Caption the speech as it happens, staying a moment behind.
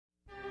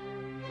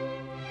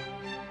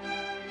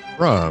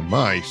From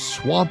my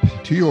swamp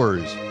to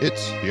yours,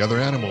 it's The Other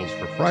Animals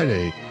for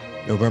Friday,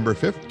 November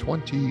 5th,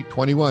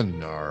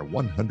 2021, our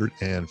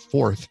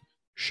 104th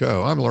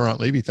show. I'm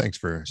Laurent Levy. Thanks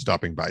for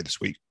stopping by this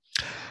week.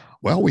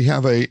 Well, we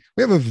have a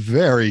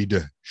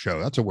varied show.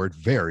 That's a word,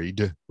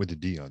 varied, with a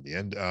D on the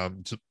end.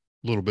 It's a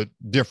little bit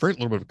different,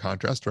 a little bit of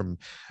contrast from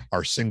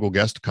our single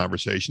guest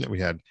conversation that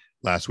we had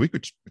last week,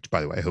 which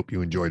by the way, I hope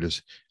you enjoyed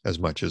as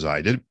much as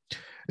I did.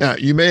 Now,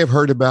 you may have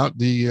heard about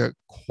the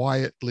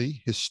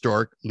quietly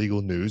historic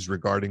legal news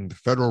regarding the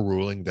federal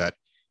ruling that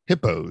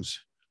hippos,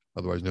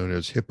 otherwise known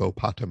as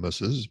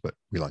hippopotamuses, but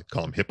we like to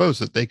call them hippos,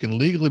 that they can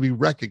legally be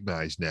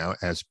recognized now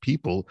as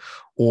people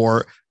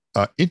or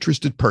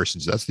interested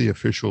persons. That's the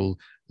official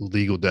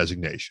legal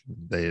designation.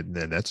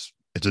 It's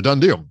a done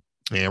deal.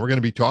 And we're going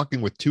to be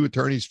talking with two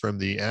attorneys from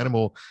the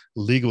Animal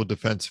Legal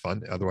Defense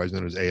Fund, otherwise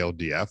known as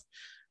ALDF,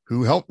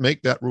 who helped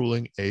make that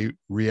ruling a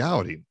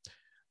reality.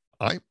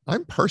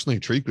 I'm personally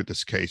intrigued with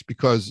this case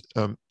because,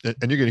 and you're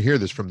going to hear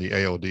this from the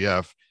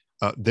ALDF,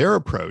 their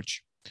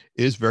approach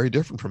is very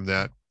different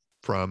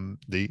from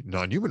the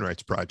Non-Human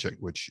Rights Project,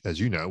 which, as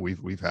you know,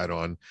 we've had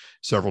on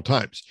several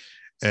times.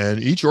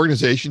 And each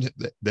organization,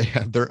 they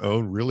have their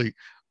own really,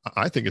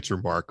 I think it's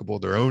remarkable,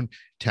 their own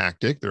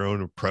tactic, their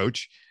own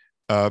approach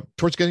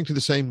towards getting to the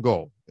same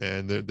goal.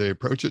 And they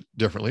approach it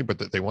differently,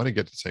 but they want to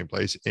get to the same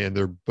place. And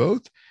they're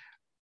both,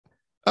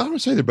 I don't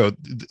want to say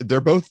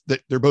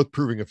they're both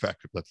proving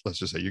effective. Let's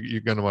just say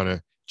you're going to want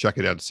to check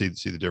it out to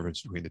see the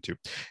difference between the two.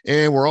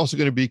 And we're also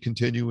going to be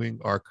continuing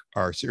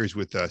our series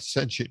with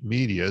Sentient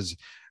Media's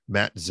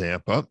Matt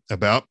Zampa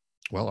about,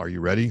 well, are you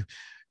ready?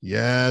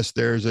 Yes,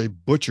 there's a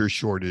butcher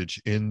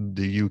shortage in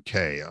the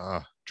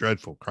UK.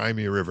 Dreadful,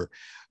 Crimea River.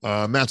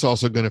 Matt's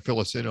also going to fill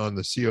us in on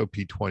the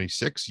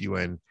COP26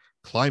 UN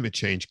Climate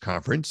Change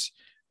Conference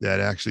that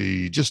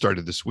actually just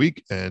started this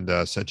week, and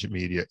Sentient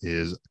Media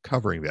is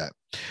covering that.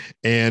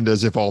 And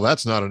as if all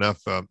that's not enough,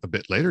 a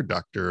bit later,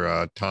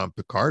 Dr. Tom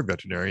Picard,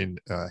 veterinarian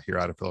here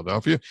out of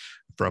Philadelphia,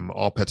 from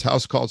All Pets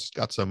House Calls,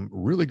 got some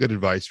really good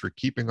advice for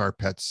keeping our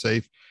pets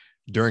safe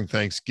during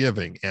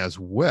Thanksgiving, as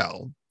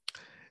well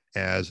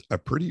as a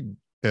pretty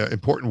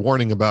important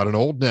warning about an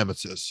old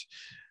nemesis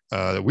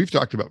that we've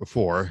talked about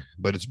before,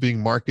 but it's being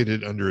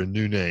marketed under a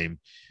new name.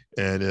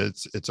 And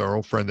it's our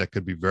old friend that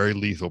could be very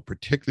lethal,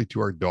 particularly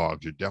to our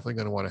dogs. You're definitely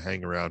going to want to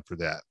hang around for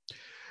that.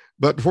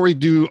 But before we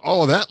do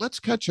all of that, let's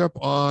catch up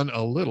on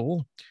a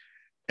little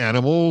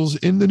animals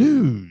in the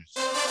news.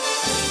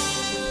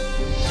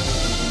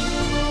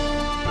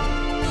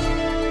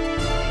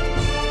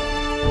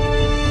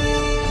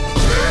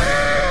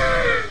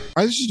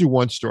 I just do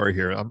one story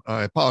here.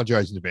 I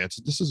apologize in advance.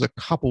 This is a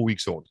couple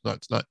weeks old.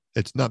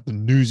 It's not the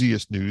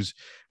newsiest news,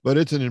 but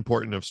it's an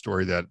important enough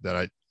story that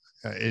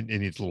it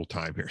needs a little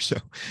time here. So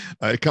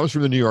it comes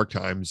from the New York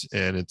Times,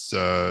 and it's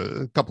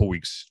a couple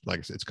weeks, like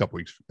I said, it's a couple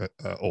weeks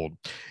old.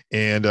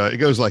 And it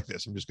goes like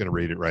this. I'm just going to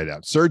read it right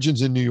out.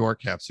 Surgeons in New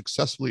York have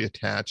successfully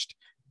attached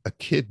a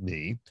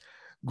kidney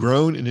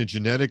grown in a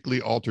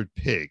genetically altered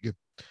pig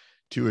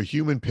to a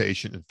human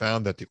patient and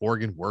found that the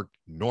organ worked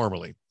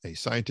normally, a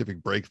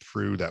scientific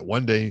breakthrough that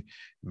one day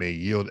may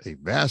yield a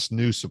vast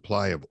new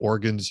supply of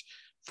organs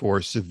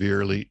for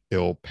severely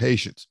ill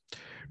patients.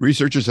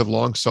 Researchers have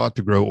long sought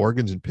to grow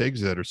organs in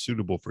pigs that are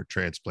suitable for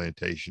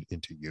transplantation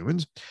into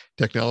humans.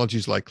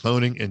 Technologies like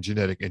cloning and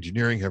genetic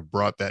engineering have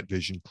brought that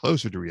vision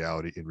closer to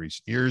reality in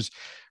recent years,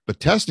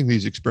 but testing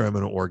these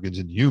experimental organs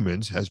in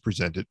humans has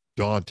presented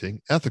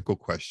daunting ethical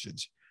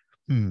questions.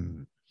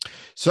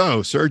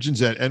 So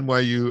surgeons at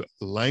NYU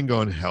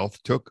Langone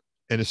Health took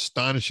an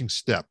astonishing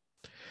step.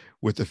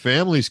 With the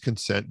family's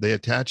consent, they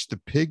attached the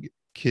pig's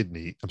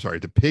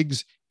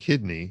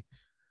kidney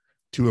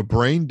to a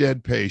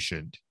brain-dead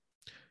patient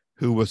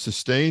who was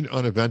sustained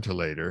on a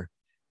ventilator,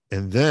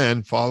 and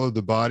then followed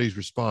the body's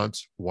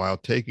response while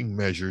taking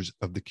measures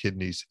of the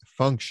kidney's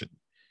function.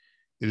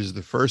 It is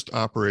the first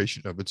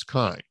operation of its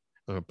kind.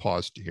 I'm going to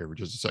pause here for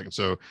just a second.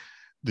 So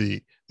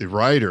the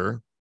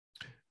writer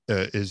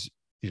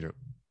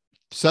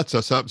sets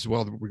us up. So,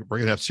 well, we're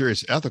going to have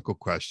serious ethical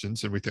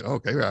questions, and we think,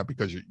 okay, yeah,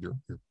 because you're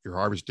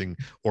harvesting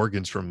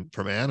organs from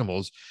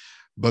animals,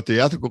 but the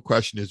ethical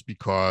question is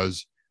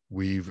because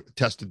we've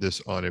tested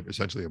this on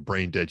essentially a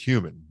brain dead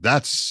human.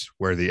 That's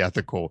where the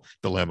ethical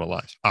dilemma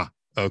lies.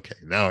 Okay,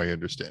 now I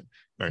understand.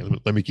 All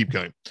right, let me keep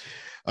going.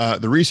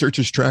 The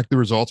researchers tracked the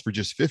results for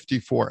just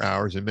 54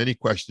 hours, and many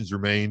questions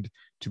remained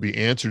to be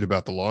answered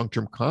about the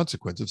long-term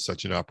consequence of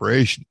such an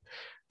operation.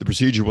 The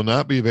procedure will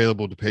not be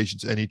available to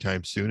patients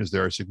anytime soon, as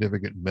there are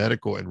significant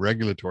medical and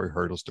regulatory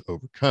hurdles to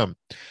overcome.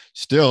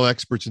 Still,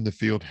 experts in the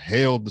field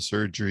hailed the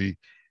surgery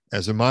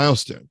as a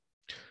milestone.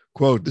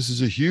 Quote, "This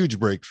is a huge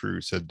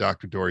breakthrough," said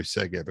Dr. Dori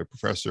Segev, a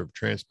professor of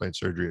transplant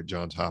surgery at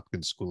Johns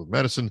Hopkins School of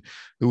Medicine,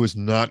 who was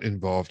not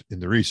involved in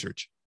the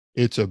research.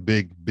 "It's a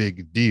big,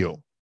 big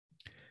deal.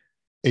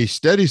 A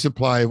steady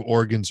supply of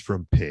organs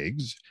from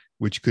pigs,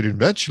 which could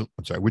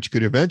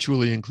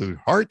eventually include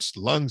hearts,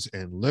 lungs,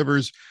 and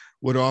livers,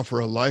 would offer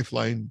a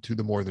lifeline to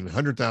the more than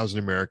 100,000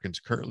 Americans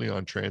currently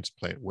on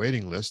transplant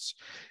waiting lists,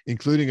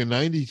 including a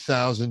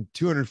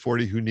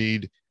 90,240 who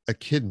need a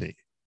kidney.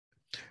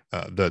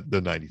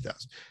 The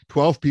 90,000.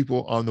 12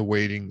 people on the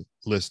waiting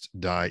list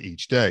die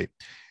each day.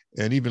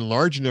 An even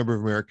larger number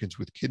of Americans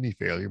with kidney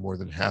failure, more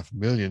than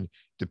 500,000,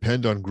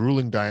 depend on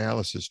grueling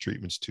dialysis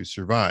treatments to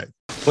survive.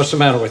 What's the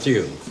matter with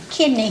you?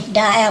 Kidney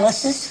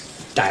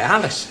dialysis.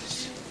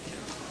 Dialysis?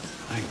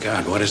 My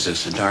God, what is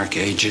this, the Dark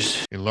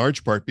Ages? In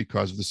large part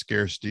because of the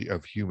scarcity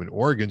of human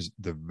organs,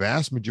 the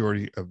vast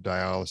majority of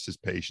dialysis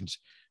patients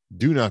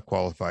do not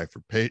qualify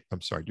for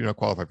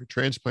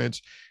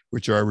transplants,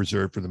 which are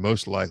reserved for the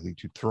most likely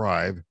to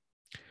thrive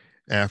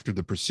after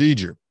the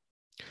procedure.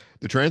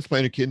 The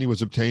transplanted kidney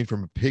was obtained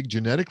from a pig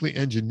genetically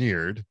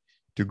engineered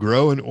to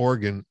grow an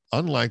organ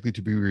unlikely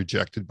to be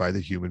rejected by the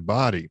human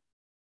body.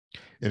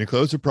 In a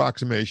close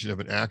approximation of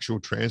an actual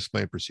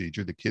transplant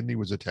procedure, the kidney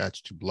was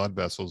attached to blood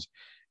vessels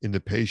in the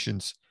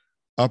patient's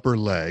upper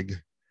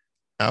leg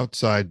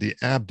outside the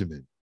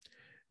abdomen.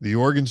 The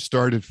organ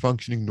started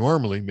functioning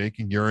normally,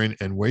 making urine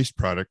and waste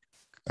product,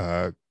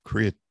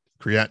 creatinine,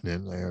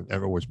 I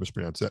always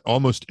mispronounce that,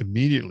 almost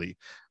immediately,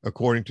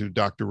 according to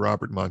Dr.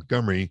 Robert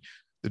Montgomery,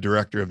 the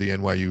director of the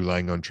NYU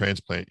Langone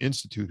Transplant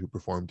Institute, who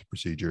performed the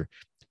procedure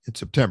in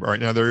September. All right,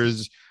 now there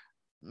is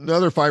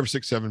another 5 or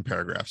 6, 7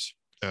 paragraphs.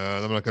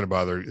 I'm not going to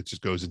bother. It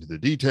just goes into the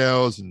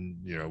details and,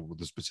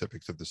 the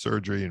specifics of the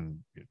surgery and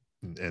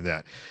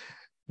that.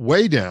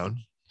 Way down,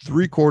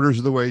 3/4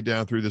 of the way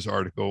down through this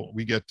article,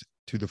 we get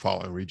to the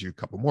following. I'll read you a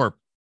couple more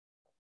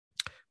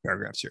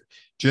paragraphs here.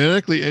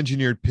 Genetically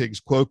engineered pigs,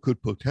 quote, could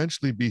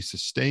potentially be a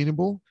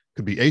sustainable,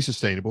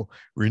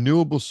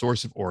 renewable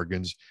source of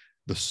organs,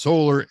 the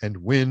solar and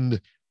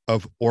wind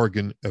of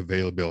organ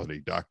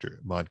availability, Dr.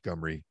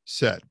 Montgomery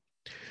said.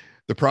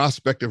 The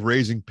prospect of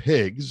raising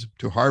pigs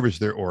to harvest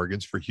their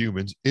organs for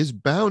humans is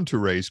bound to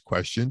raise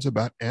questions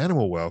about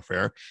animal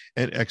welfare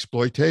and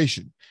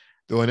exploitation,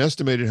 though an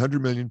estimated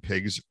 100 million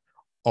pigs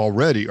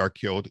already are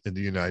killed in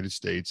the United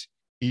States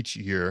each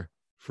year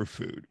for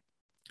food.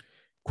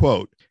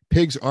 Quote,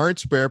 pigs aren't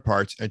spare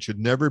parts and should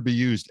never be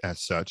used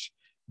as such,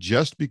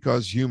 just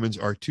because humans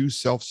are too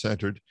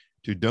self-centered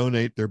to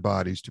donate their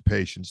bodies to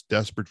patients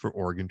desperate for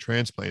organ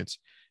transplants,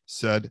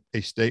 said a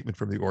statement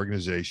from the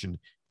organization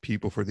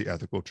People for the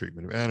Ethical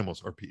Treatment of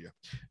Animals, or PETA.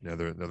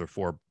 Another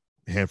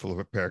handful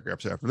of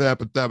paragraphs after that,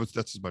 but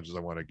that's as much as I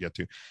want to get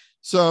to.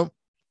 So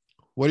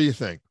what do you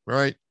think? All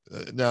right.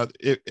 Now,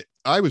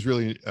 I was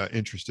really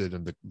interested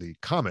in the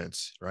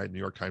comments, right? New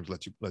York Times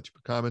lets you put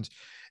comments,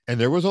 and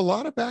there was a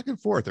lot of back and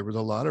forth. There was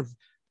a lot of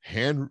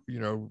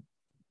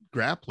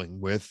grappling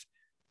with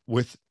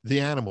the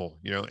animal,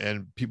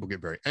 and people get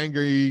very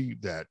angry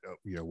that,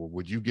 well,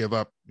 would you give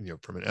up,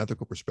 from an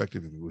ethical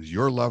perspective, if it was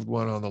your loved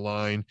one on the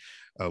line,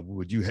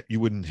 you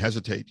wouldn't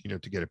hesitate,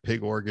 to get a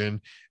pig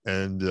organ.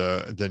 And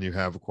then you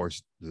have, of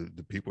course,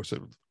 the people said,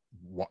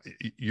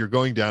 you're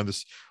going down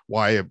this,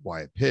 why a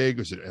pig?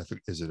 Is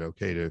it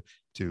okay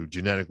to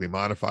genetically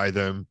modify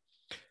them?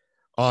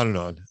 On and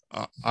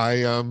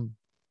on.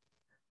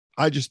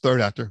 I just throw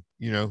it out there.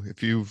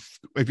 If you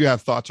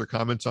have thoughts or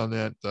comments on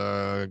that,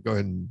 go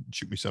ahead and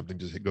shoot me something.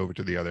 Just go over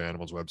to the Other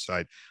Animals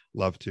website.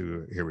 Love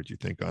to hear what you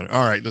think on it.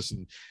 All right,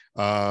 listen,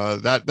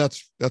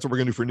 that's what we're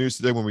gonna do for news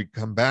today. When we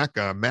come back,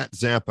 Matt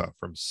Zampa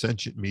from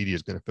Sentient Media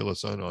is going to fill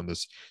us in on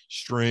this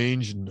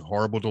strange and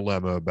horrible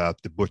dilemma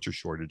about the butcher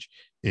shortage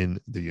in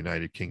the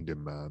United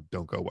Kingdom.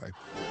 Don't go away.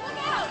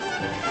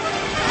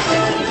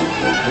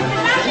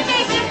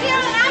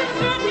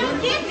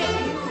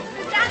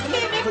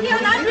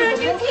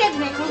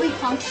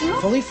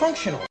 Fully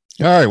functional.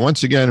 All right.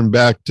 Once again, I'm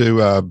back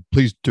to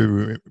pleased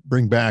to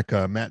bring back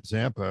Matt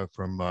Zampa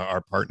from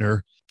our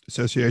partner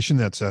association.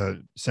 That's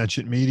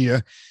Sentient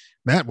Media.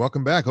 Matt,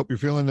 welcome back. Hope you're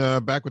feeling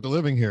back with the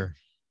living here.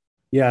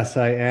 Yes,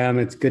 I am.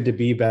 It's good to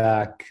be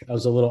back. I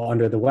was a little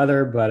under the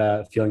weather,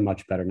 but feeling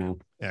much better now.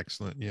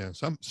 Excellent. Yeah.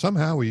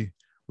 Somehow we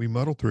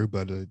muddled through,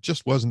 but it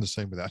just wasn't the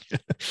same without you.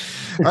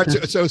 All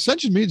right. So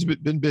Sentient Media's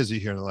been busy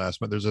here in the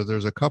last month.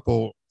 There's a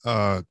couple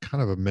kind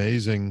of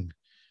amazing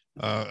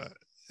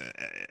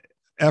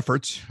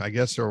efforts, I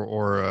guess,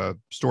 or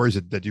stories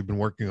that you've been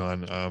working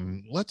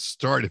on. Let's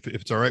start, if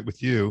it's all right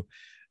with you.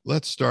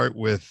 Let's start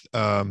with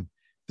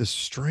this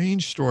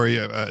strange story.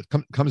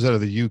 Comes out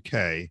of the UK,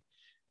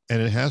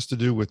 and it has to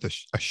do with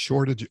a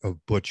shortage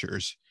of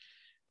butchers,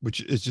 which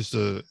is just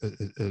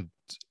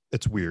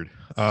it's weird.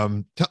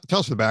 Tell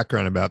us the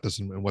background about this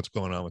and what's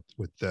going on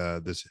with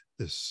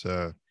this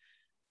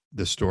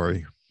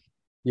story.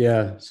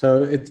 Yeah,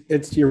 so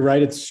it's you're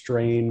right. It's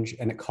strange,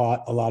 and it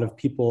caught a lot of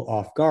people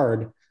off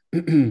guard,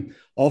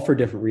 all for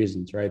different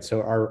reasons, right?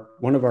 So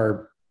one of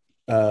our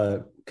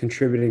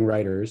contributing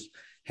writers,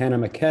 Hannah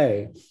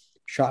McKay,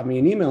 shot me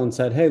an email and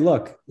said, "Hey,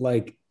 look,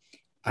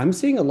 I'm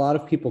seeing a lot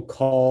of people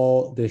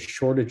call this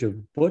shortage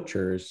of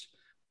butchers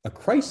a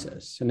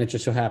crisis, and it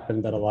just so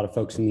happened that a lot of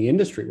folks in the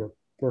industry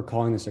were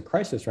calling this a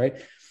crisis, right?"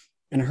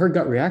 And her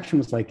gut reaction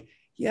was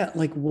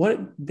what?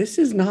 This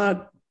is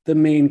not the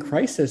main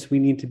crisis we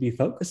need to be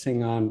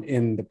focusing on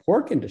in the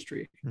pork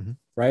industry,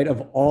 right?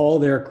 Of all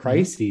their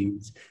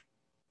crises,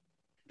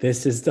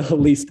 this is the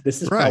least,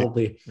 this is Right.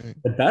 probably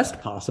the best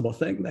possible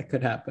thing that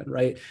could happen.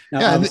 Right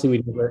now, Yeah, obviously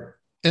we never.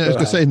 and I was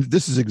going to say,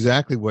 this is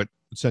exactly what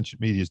sentient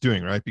media is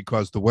doing, right?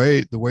 Because the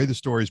way the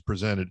story is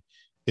presented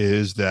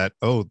is that,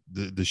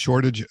 the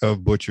shortage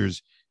of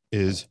butchers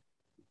is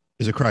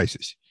a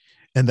crisis,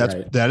 and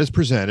that is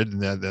presented,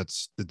 and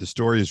that's the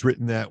story is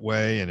written that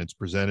way, and it's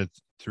presented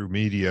through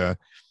media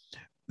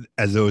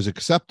as though it's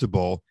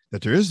acceptable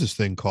that there is this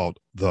thing called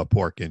the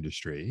pork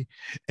industry,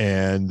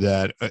 and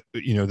that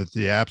that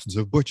the absence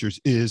of butchers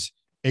is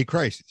a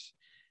crisis.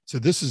 So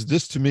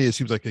this to me, it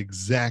seems like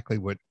exactly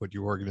what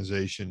your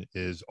organization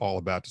is all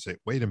about, to say,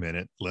 wait a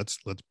minute, let's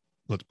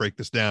break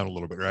this down a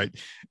little bit, right?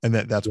 And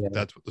that's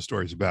what the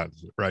story's about,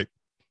 right?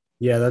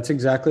 Yeah, that's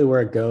exactly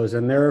where it goes.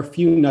 And there are a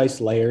few nice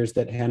layers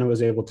that Hannah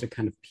was able to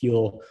kind of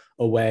peel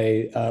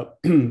away.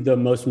 The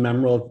most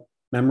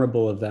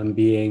memorable of them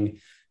being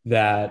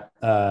that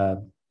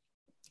a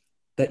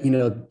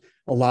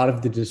lot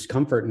of the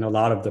discomfort and a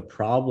lot of the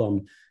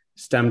problem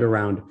stemmed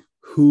around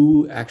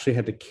who actually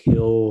had to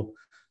kill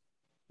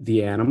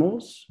the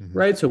animals,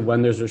 right? So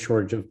when there's a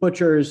shortage of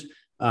butchers,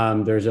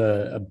 there's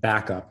a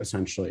backup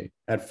essentially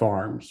at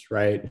farms,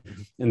 right?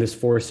 And this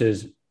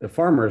forces the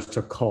farmers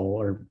to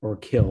cull or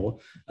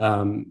kill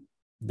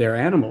their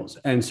animals.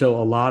 And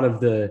so a lot of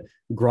the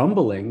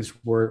grumblings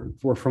were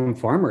from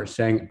farmers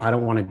saying, I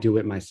don't want to do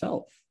it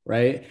myself,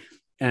 right?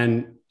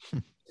 And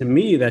to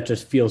me, that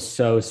just feels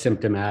so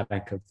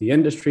symptomatic of the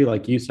industry,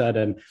 like you said,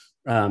 and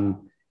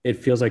it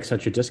feels like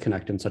such a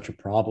disconnect and such a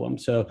problem.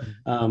 So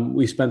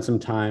we spent some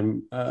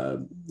time,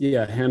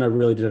 Hannah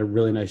really did a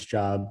really nice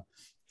job,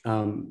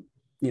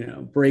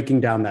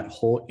 breaking down that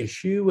whole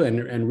issue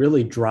and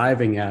really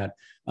driving at,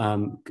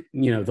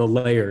 the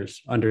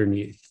layers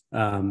underneath.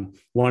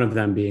 One of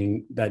them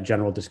being that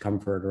general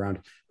discomfort around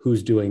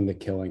who's doing the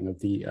killing of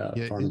the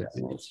farmed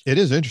animals. It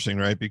is interesting,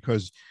 right?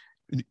 Because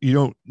you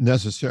don't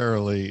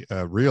necessarily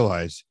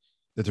realize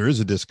that there is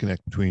a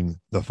disconnect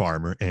between the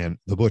farmer and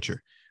the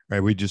butcher,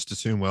 right? We just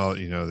assume, well,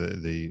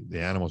 the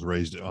animals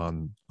raised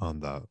on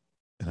the,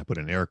 and I put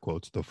in air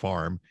quotes, the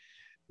farm,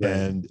 right.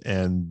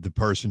 and the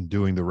person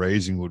doing the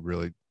raising would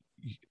really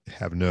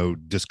have no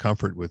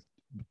discomfort with,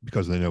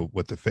 because they know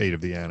what the fate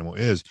of the animal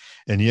is.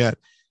 And yet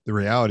the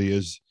reality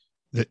is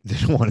that they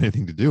don't want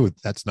anything to do with,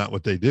 that's not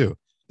what they do.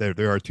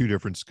 There are two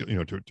different,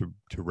 to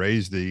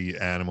raise the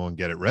animal and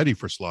get it ready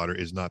for slaughter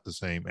is not the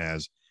same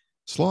as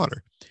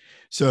slaughter.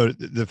 So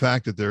the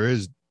fact that there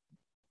is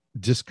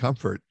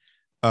discomfort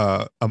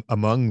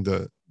among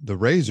the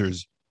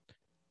raisers,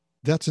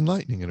 that's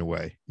enlightening in a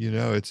way.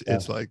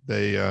 It's like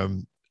they,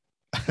 I'm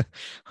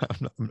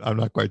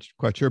not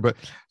quite sure, but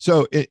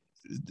so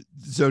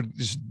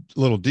just a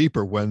little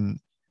deeper, when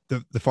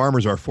the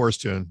farmers are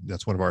forced to, and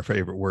that's one of our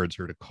favorite words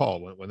here, to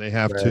call, when they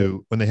have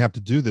to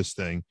do this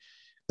thing,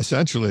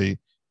 essentially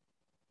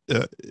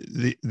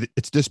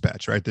it's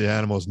dispatch, right? The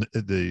animals,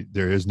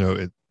 there is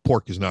no,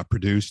 pork is not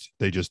produced.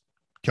 They just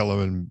kill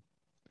them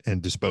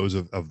and dispose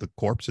of the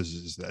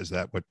corpses. Is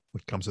that what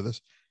comes of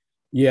this?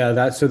 Yeah,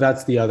 that's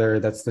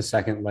the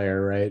second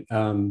layer, right?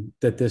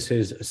 That this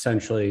is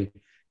essentially,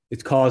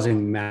 it's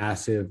causing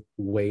massive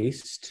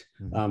waste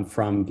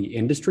from the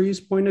industry's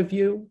point of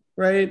view,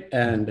 right?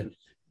 And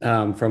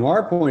from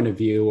our point of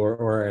view,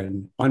 or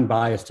an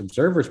unbiased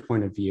observer's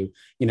point of view,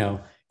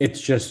 it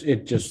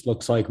just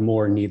looks like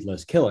more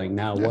needless killing.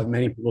 Now, what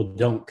many people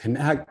don't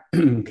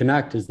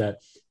connect is that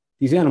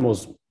these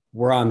animals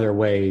were on their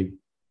way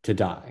to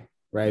die,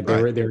 right?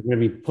 They were going to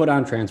be put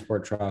on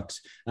transport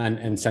trucks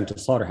and sent to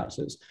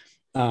slaughterhouses.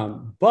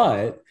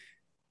 But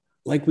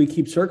like we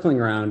keep circling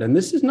around, and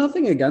this is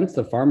nothing against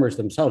the farmers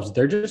themselves,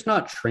 they're just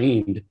not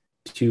trained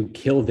to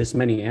kill this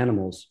many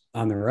animals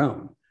on their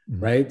own,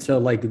 right? So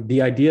like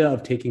the idea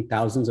of taking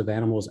thousands of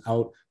animals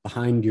out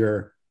behind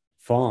your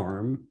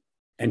farm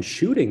and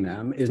shooting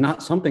them is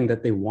not something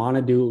that they want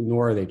to do,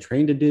 nor are they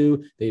trained to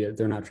do.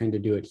 They're not trained to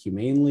do it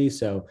humanely.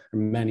 So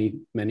many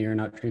are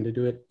not trained to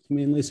do it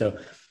humanely. So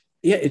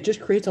yeah, it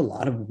just creates a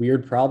lot of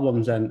weird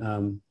problems.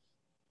 And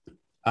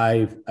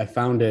I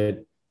found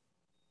it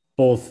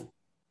both,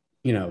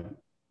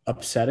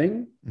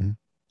 upsetting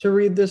to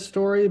read this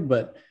story,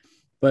 but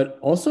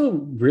also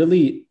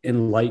really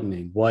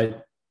enlightening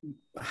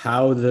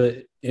how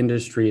the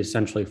industry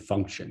essentially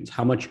functions,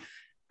 how much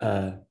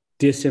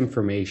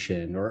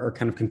disinformation or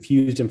kind of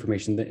confused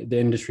information the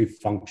industry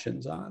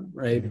functions on,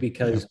 right?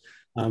 Because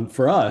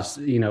for us,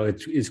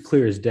 it's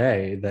clear as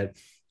day that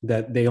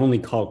they only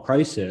call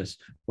crisis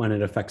when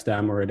it affects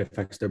them or it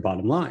affects their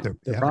bottom line,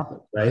 their profit,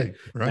 right?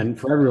 And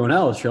for everyone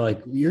else, you're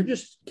like, you're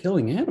just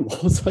killing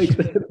animals. Like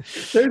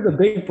there's a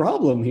big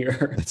problem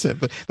here. That's it.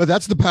 But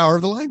that's the power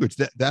of the language.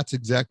 That's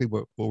exactly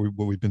what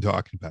we've been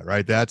talking about,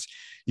 right?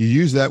 You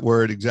use that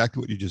word,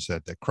 exactly what you just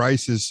said, that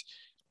crisis.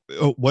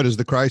 What is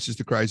the crisis?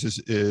 The crisis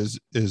is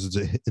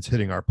it's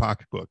hitting our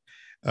pocketbook.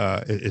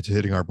 It's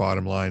hitting our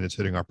bottom line. It's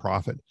hitting our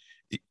profit.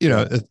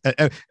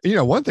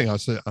 One thing I'll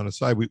say on a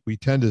side, we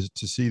tend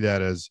to see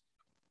that as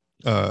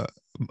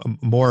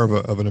more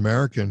of an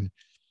American,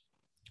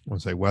 I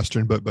won't say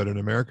Western, but an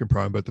American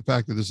problem. But the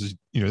fact that this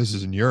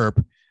is in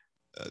Europe,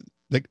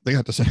 they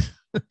got the same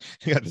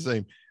they got the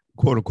same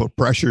quote unquote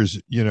pressures,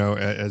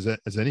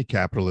 as any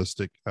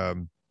capitalistic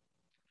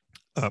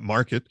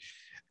market,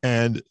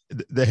 and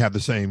they have the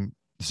same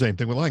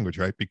thing with language,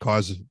 right?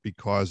 Because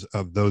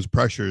of those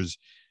pressures,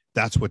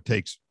 that's what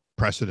takes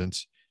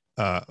precedence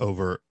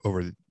over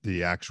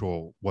the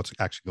actual what's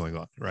actually going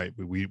on, right?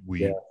 We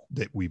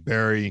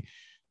bury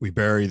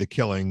the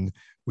killing,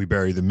 we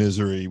bury the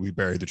misery, we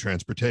bury the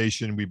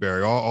transportation, we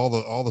bury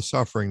all the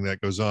suffering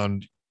that goes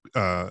on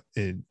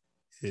in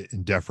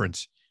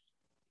deference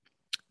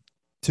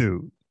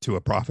to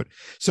a profit.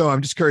 So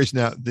I'm just curious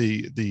now,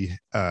 the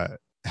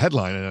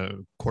headline, and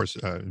of course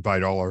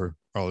invite all our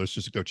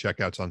listeners to go check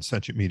out. It's on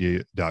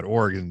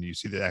sentientmedia.org, and you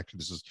see that actually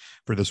this is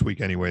for this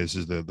week anyway. This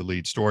is the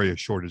lead story: a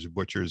shortage of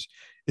butchers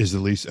is the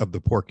least of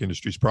the pork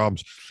industry's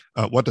problems.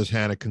 What does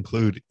Hannah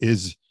conclude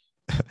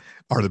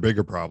are the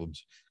bigger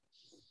problems?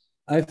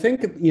 I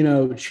think,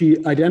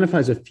 she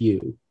identifies a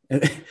few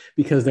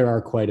because there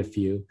are quite a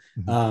few.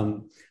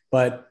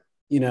 But,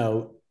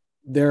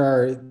 there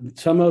are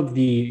some of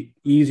the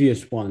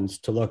easiest ones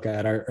to look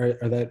at are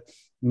that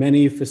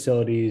many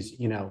facilities,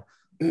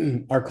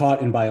 are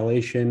caught in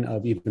violation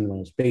of even the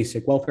most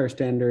basic welfare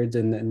standards,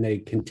 and then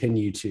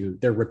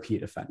they're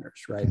repeat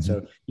offenders, right?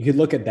 So you could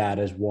look at that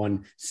as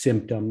one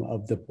symptom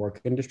of the pork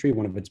industry.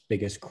 One of its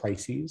biggest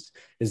crises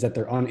is that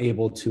they're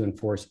unable to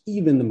enforce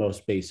even the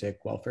most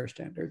basic welfare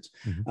standards.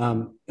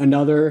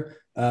 Another,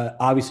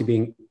 obviously,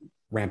 being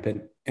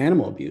rampant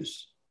animal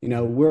abuse.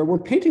 We're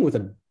painting with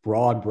a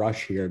broad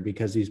brush here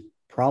because these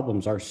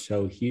problems are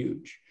so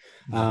huge.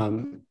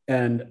 And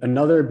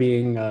another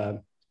being,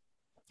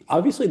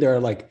 obviously there are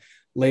like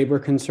labor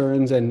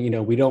concerns, and,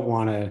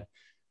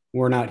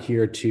 we're not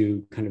here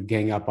to kind of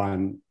gang up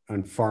on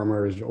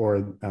farmers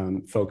or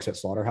folks at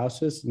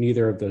slaughterhouses.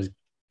 Neither of those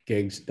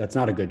gigs, that's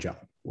not a good job,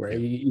 where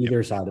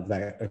either side of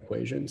that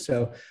equation.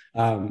 So,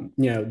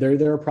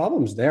 there are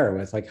problems there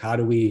with like, how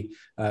do we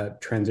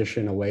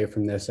transition away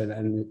from this?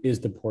 And is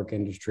the pork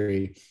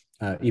industry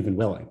even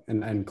willing?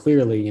 And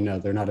clearly,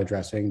 they're not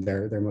addressing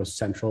their most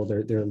central,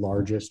 their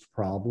largest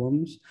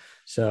problems.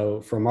 So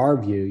from our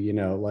view,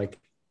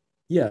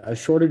 a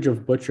shortage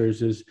of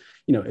butchers is,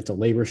 it's a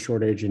labor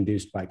shortage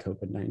induced by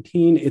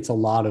COVID-19. It's a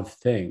lot of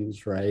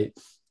things, right?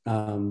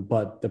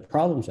 But the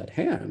problems at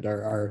hand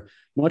are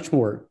much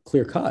more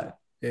clear cut.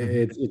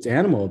 It's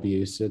animal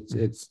abuse.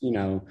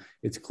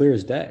 It's clear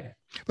as day.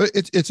 But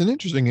it's an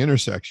interesting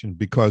intersection,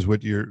 because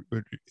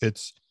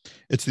it's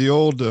the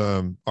old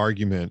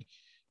argument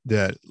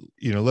that,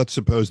 let's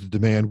suppose the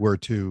demand were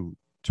to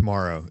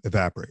tomorrow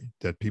evaporate,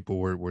 that people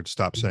would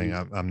stop saying,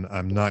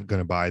 I'm not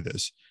going to buy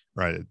this.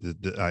 Right.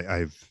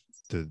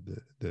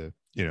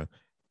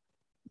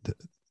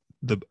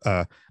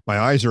 My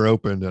eyes are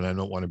opened, and I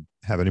don't want to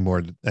have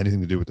anything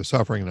to do with the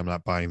suffering, and I'm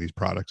not buying these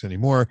products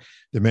anymore.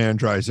 Demand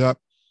dries up.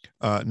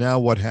 Now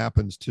what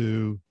happens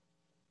to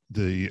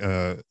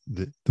the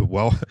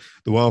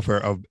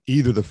welfare of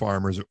either the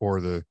farmers or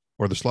the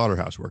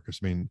slaughterhouse workers?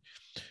 I mean,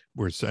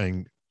 we're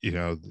saying,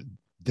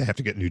 they have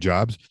to get new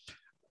jobs.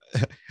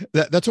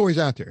 That's always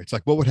out there. It's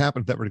like, what would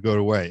happen if that were to go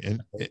away?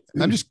 And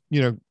I'm just,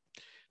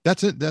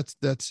 that's it.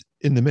 That's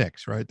in the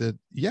mix, right? They'd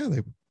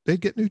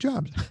get new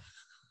jobs.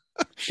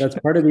 That's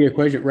part of the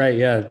equation, right?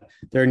 Yeah,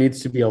 there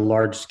needs to be a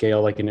large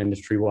scale, like an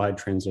industry-wide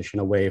transition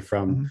away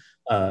from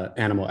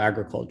animal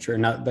agriculture.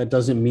 And that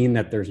doesn't mean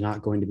that there's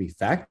not going to be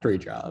factory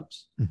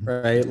jobs,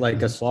 right?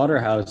 Like a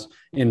slaughterhouse,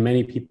 in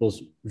many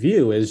people's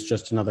view, is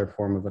just another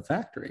form of a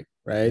factory,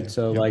 right?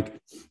 So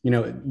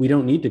we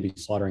don't need to be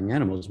slaughtering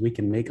animals. We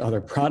can make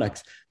other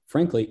products.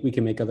 Frankly, we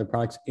can make other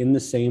products in the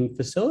same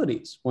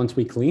facilities once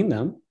we clean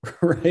them,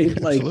 right?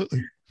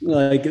 Absolutely.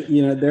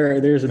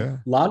 There's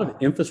a lot of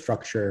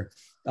infrastructure.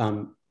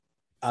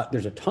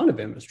 There's a ton of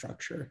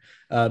infrastructure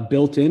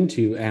built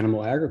into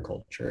animal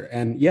agriculture.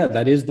 And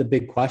that is the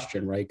big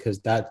question, right? Because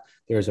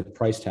there's a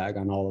price tag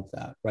on all of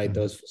that, right?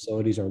 Those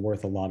facilities are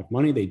worth a lot of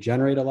money. They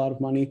generate a lot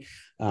of money.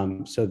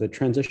 So the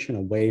transition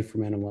away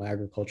from animal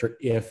agriculture,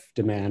 if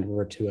demand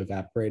were to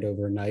evaporate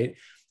overnight,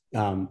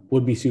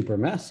 would be super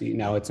messy.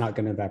 Now, it's not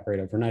going to evaporate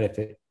overnight. If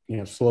it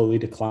slowly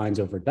declines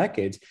over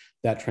decades,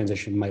 that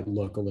transition might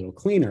look a little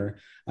cleaner,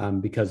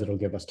 because it'll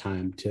give us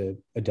time to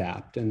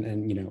adapt and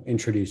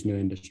introduce new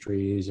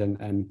industries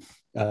and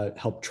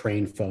help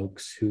train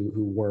folks who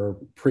were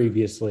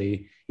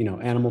previously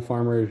animal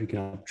farmers. We can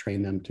help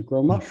train them to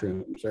grow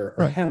mushrooms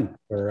or hemp,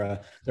 or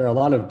there are a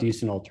lot of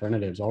decent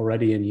alternatives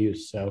already in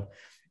use. So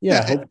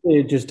hopefully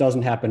it just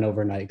doesn't happen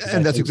overnight.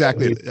 And that's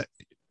exactly it.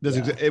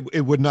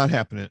 It would not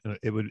happen.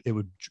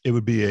 It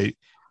would be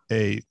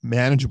a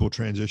manageable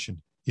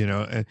transition,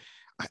 and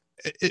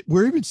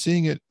we're even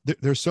seeing it.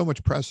 There's so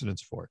much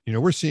precedence for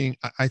it.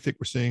 I think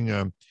we're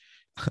seeing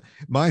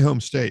my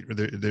home state.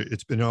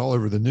 It's been all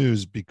over the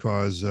news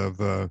because of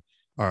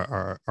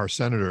our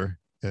senator.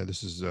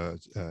 This is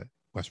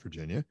West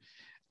Virginia.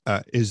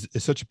 Is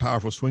such a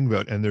powerful swing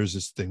vote, and there's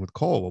this thing with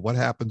coal. Well, what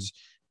happens?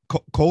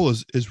 Coal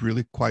is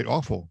really quite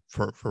awful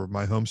for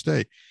my home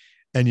state.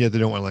 and yet they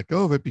don't want to let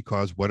go of it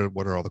because what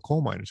are all the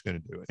coal miners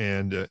going to do?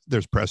 And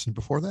there's precedent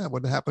before that.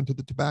 What happened to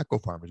the tobacco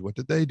farmers? What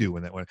did they do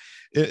when that went?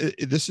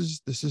 This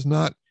is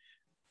not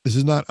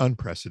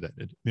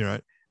unprecedented,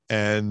 right?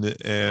 And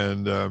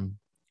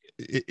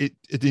it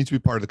needs to be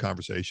part of the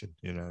conversation.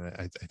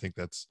 I think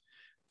that's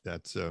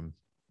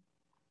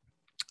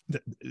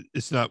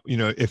it's not,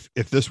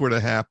 if this were to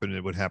happen,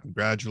 it would happen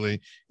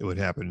gradually. It would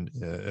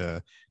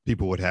happen.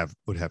 People would have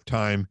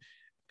time,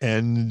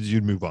 and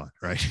you'd move on,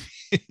 right?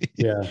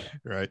 Yeah.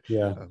 Right.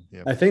 Yeah.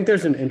 Yeah. I think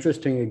there's an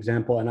interesting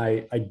example, and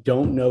I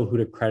don't know who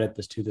to credit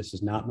this to. This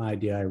is not my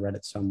idea. I read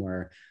it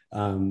somewhere.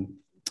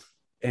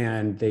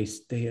 And they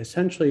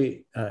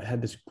essentially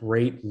had this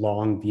great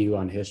long view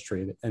on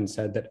history and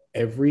said that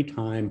every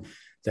time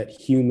that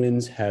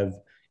humans have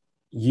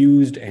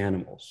used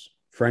animals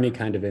for any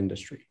kind of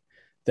industry,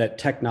 that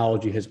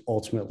technology has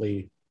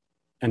ultimately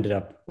ended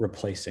up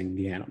replacing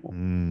the animal,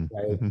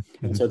 right?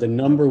 Mm-hmm. And so the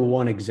number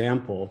one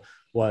example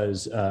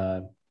was,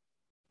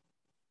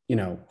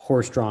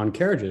 horse-drawn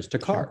carriages to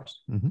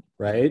cars, mm-hmm.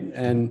 right?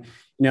 And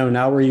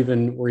now we're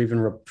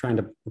even trying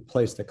to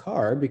replace the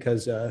car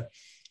because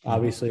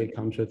obviously it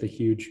comes with a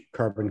huge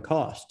carbon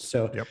cost.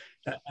 So yep.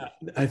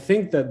 I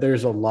think that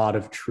there's a lot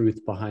of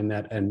truth behind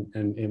that, and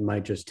it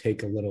might just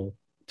take a little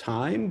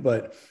time.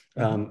 But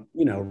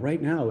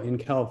right now in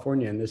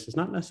California, and this is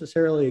not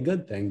necessarily a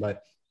good thing,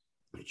 but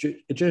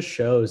it just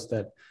shows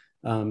that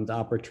the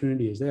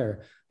opportunity is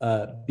there.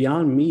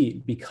 Beyond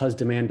Meat, because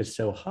demand is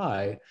so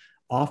high,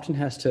 often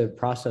has to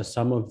process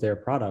some of their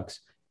products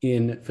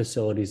in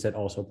facilities that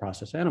also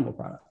process animal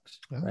products,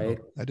 right?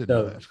 I didn't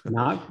know that.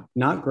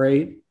 not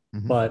great,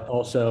 mm-hmm. but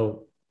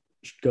also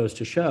goes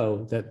to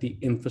show that the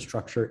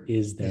infrastructure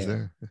is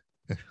there.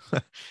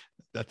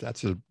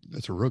 That's a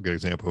real good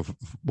example of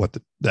what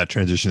that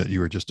transition that you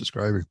were just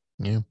describing.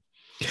 Yeah.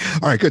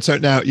 All right, good. So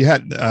now you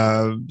had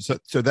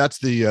so that's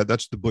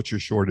the butcher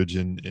shortage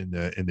in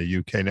the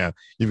UK. Now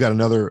you've got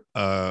another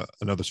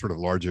sort of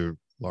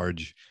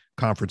large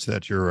conference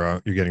that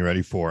you're getting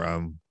ready for.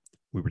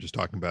 We were just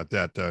talking about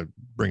that.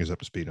 Bring us up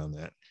to speed on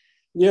that.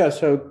 Yeah.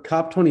 So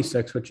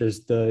COP26, which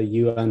is the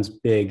UN's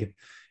big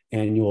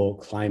annual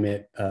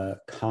climate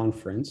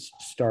conference,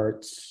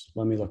 starts.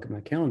 Let me look at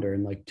my calendar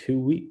in like 2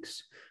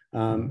 weeks.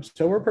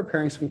 So we're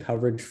preparing some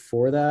coverage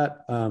for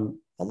that. A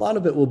lot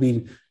of it will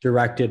be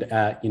directed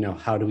at,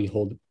 how do we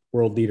hold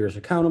world leaders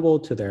accountable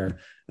to their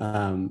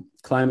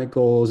climate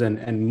goals,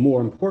 and more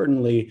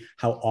importantly,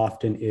 how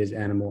often is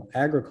animal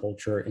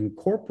agriculture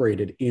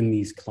incorporated in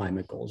these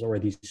climate goals or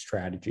these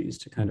strategies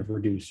to kind of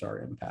reduce our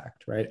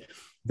impact, right?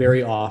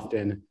 Very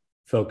often,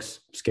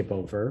 folks skip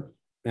over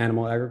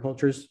animal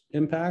agriculture's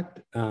impact,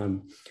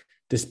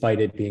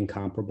 despite it being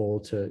comparable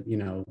to,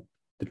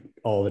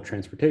 all the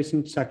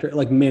transportation sector,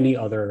 like many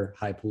other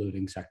high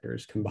polluting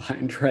sectors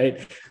combined,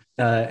 right?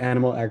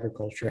 Animal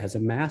agriculture has a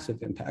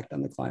massive impact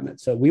on the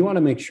climate. So we want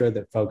to make sure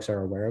that folks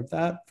are aware of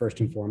that first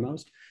and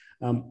foremost.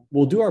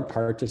 We'll do our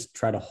part to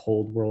try to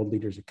hold world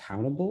leaders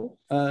accountable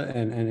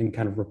and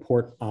kind of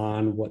report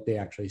on what they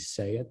actually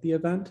say at the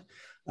event.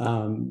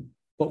 But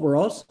we're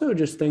also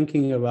just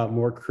thinking about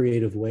more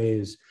creative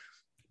ways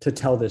to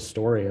tell this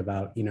story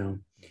about,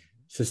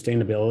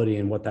 sustainability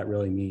and what that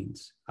really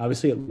means.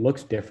 Obviously, it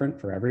looks different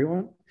for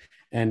everyone.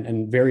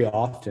 And very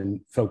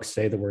often folks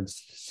say the word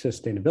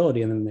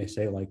sustainability and then they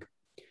say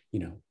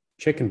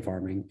chicken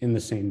farming in the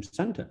same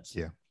sentence.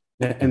 Yeah.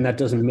 And that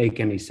doesn't make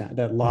any sense.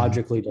 That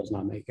logically does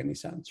not make any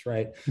sense,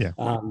 right? Yeah.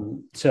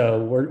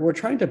 So we're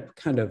trying to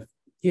kind of,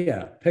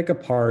 pick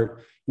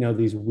apart,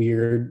 these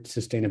weird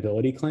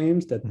sustainability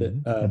claims that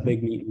the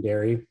Big Meat and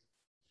Dairy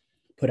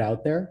put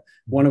out there.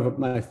 One of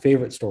my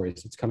favorite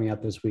stories that's coming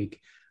out next week,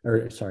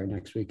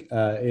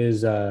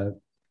 is a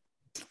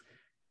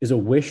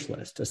wish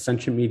list, a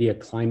Sentient Media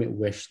climate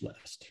wish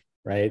list,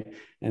 right?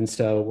 And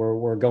so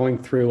we're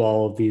going through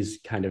all of these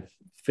kind of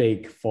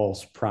fake,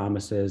 false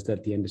promises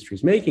that the industry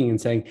is making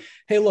and saying,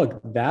 hey,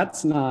 look,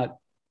 that's not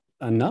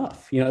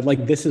enough.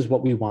 This is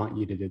what we want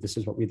you to do. This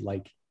is what we'd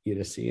like you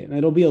to see. And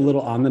it'll be a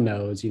little on the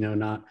nose,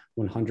 not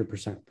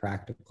 100%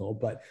 practical,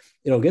 but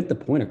it'll get the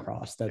point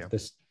across that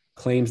this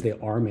claims they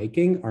are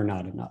making are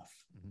not enough.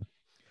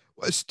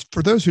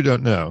 For those who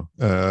don't know,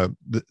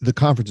 the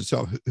conference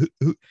itself,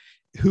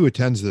 who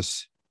attends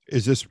this?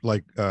 Is this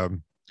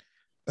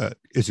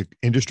is it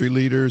industry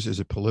leaders? Is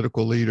it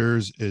political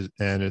leaders?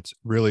 It's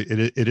really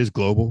it is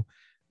global.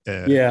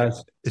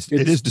 Yes,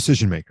 it is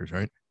decision makers,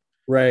 right?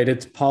 Right.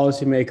 It's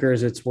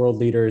policymakers. It's world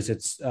leaders.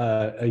 It's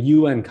a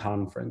UN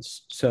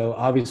conference. So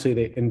obviously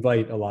they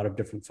invite a lot of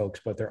different folks,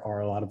 but there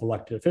are a lot of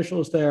elected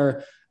officials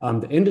there.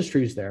 The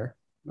industry's there.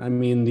 I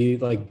mean, the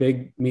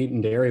Big Meat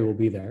and Dairy will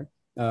be there.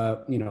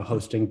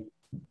 Hosting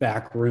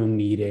backroom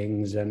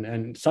meetings,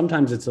 and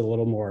sometimes it's a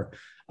little more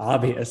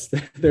obvious.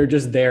 They're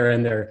just there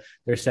and they're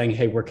saying,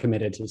 hey, we're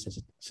committed to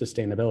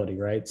sustainability,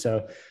 right?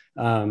 So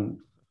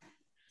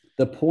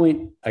the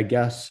point, I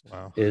guess,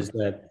 is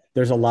that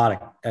there's a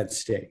lot at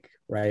stake,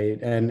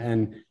 right?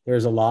 And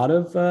there's a lot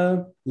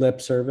of lip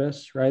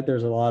service, right?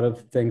 There's a lot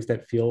of things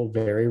that feel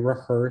very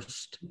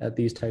rehearsed at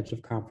these types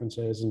of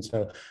conferences. And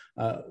so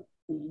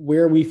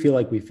where we feel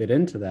like we fit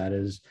into that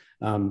is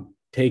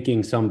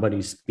taking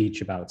somebody's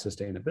speech about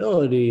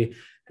sustainability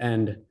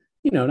and,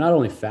 not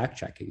only fact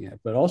checking it,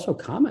 but also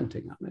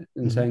commenting on it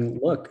and saying,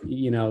 look,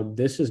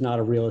 this is not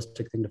a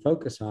realistic thing to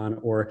focus on,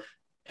 or,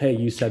 hey,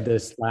 you said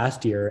this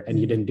last year and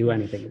you didn't do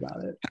anything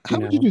about it. How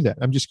would you do that?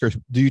 I'm just curious.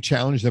 Do you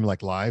challenge them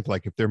like live?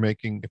 Like if they're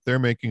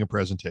making a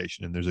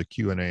presentation and there's a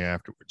Q&A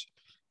afterwards,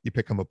 you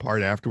pick them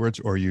apart afterwards,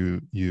 or you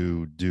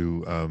do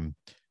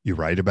you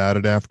write about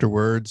it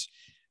afterwards?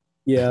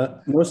 Yeah,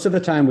 most of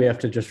the time we have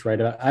to just write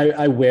about.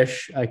 I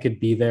wish I could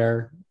be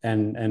there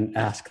and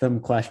ask them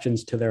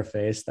questions to their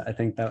face. I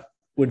think that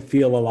would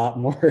feel a lot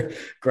more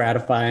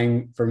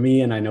gratifying for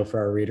me, and I know for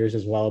our readers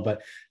as well.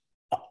 But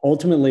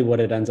ultimately,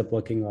 what it ends up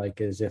looking like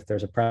is if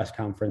there's a press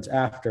conference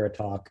after a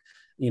talk,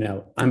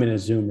 I'm in a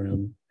Zoom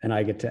room and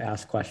I get to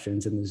ask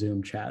questions in the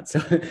Zoom chat. So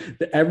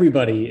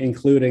everybody,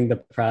 including the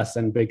press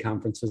and big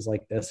conferences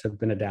like this, have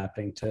been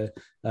adapting to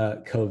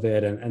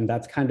COVID. And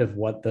that's kind of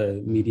what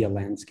the media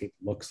landscape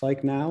looks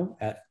like now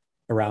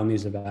around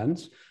these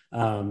events.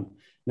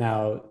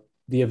 Now,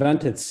 the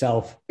event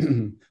itself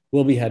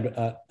will be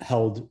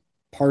held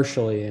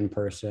partially in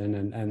person,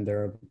 and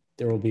there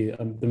will be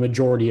the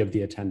majority of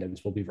the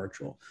attendance will be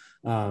virtual.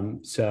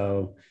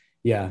 So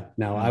yeah,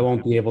 now I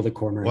won't be able to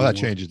corner. Well, that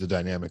changes the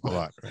dynamic a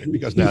lot, right?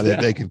 Because now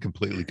they can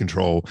completely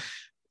control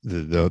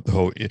the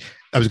whole.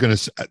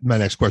 My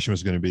next question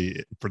was going to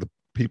be for the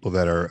people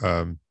that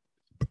are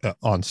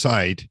on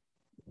site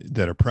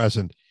that are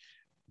present.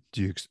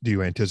 Do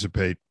you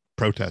anticipate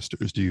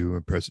protesters? Do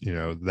you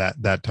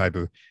that type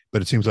of?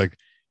 But it seems like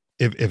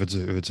if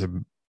it's a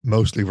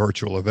mostly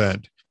virtual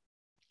event,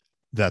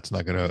 that's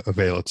not going to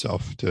avail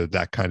itself to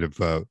that kind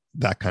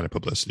of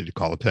publicity to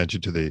call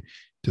attention to the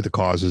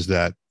causes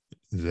that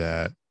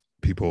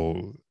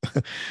people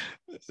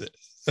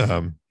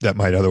that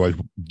might otherwise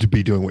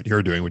be doing what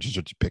you're doing, which is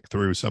just to pick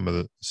through some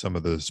of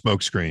the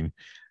smoke screen.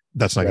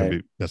 That's not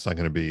going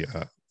to be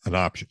an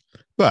option.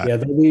 But yeah,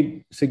 there'll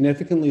be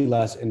significantly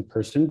less in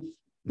person,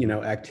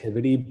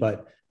 activity.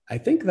 But I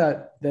think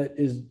that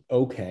is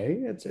okay.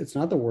 It's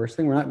not the worst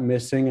thing. We're not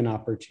missing an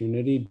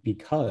opportunity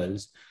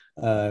because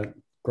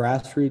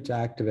grassroots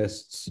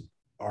activists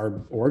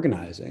are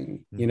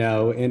organizing,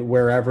 in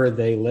wherever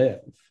they live.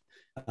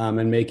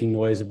 And making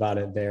noise about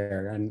it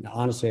there. And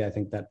honestly, I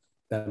think that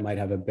might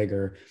have a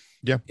bigger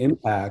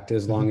impact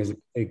as long as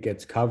it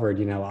gets covered.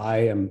 I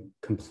am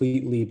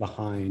completely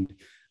behind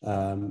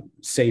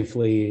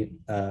safely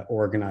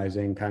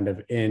organizing kind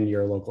of in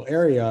your local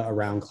area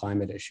around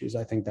climate issues.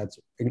 I think that's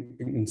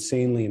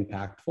insanely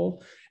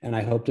impactful. And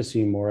I hope to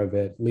see more of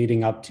it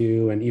leading up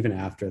to and even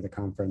after the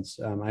conference.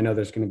 I know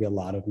there's going to be a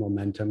lot of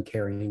momentum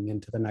carrying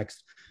into the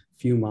next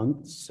few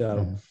months.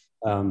 So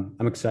I'm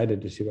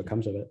excited to see what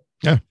comes of it.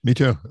 Yeah, me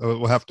too.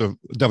 We'll have to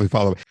definitely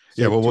follow.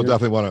 Yeah, well, we'll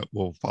definitely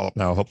we'll follow up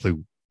now.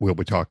 Hopefully, we'll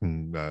be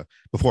talking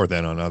before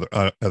then on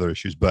other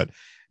issues. But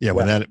yeah,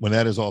 when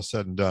that is all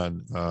said and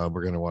done,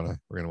 we're gonna want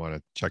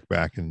to check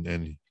back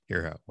and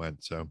hear how it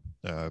went. So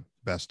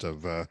best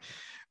of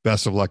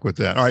luck with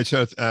that. All right,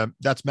 so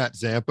that's Matt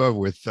Zampa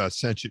with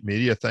Sentient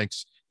Media.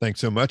 Thanks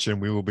so much, and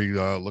we will be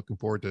looking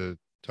forward to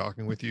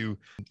talking with you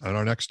on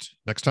our next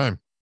time.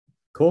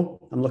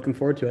 Cool. I'm looking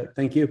forward to it.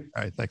 Thank you.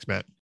 All right, thanks,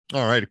 Matt.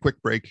 All right, a quick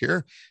break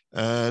here.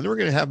 Then we're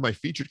going to have my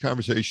featured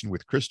conversation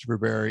with Christopher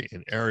Berry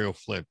and Ariel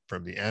Flint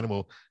from the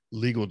Animal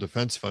Legal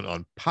Defense Fund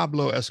on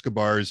Pablo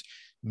Escobar's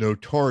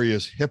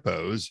notorious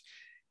hippos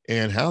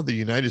and how the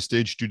United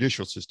States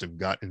judicial system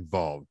got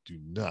involved. Do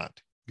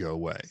not go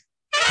away.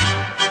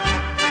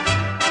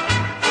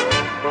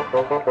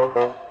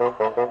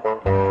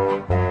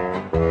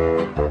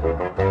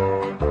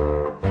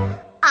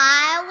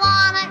 I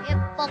want a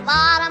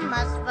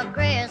hippopotamus for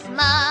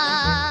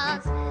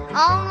Christmas.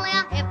 Only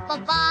a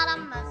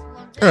hippopotamus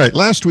will do. All right.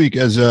 Last week,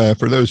 as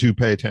for those who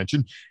pay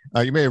attention,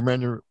 you may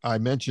remember I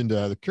mentioned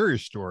the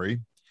curious story,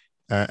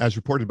 as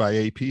reported by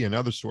AP and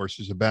other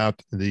sources,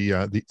 about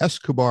the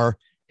Escobar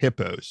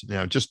hippos.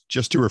 Now,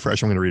 just to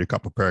refresh, I'm going to read a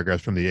couple of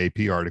paragraphs from the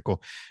AP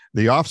article.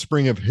 The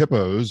offspring of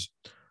hippos,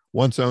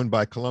 once owned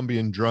by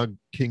Colombian drug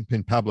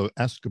kingpin Pablo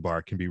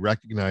Escobar, can be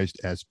recognized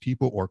as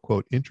people or,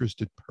 quote,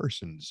 interested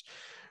persons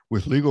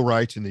with legal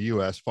rights in the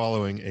U.S.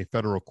 following a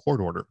federal court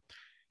order.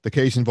 The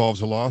case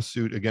involves a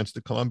lawsuit against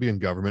the Colombian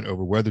government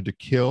over whether to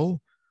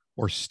kill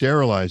or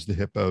sterilize the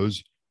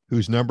hippos,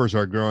 whose numbers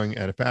are growing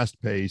at a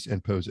fast pace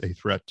and pose a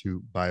threat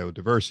to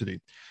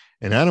biodiversity.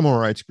 An animal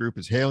rights group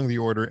is hailing the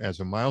order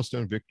as a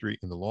milestone victory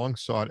in the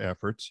long-sought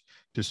efforts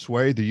to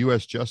sway the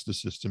U.S.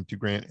 justice system to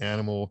grant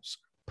animals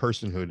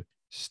personhood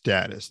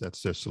status.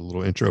 That's just a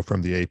little intro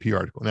from the AP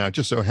article. Now, it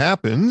just so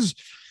happens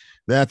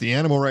that the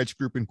animal rights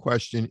group in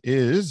question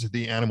is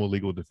the Animal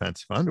Legal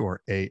Defense Fund,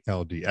 or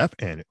ALDF,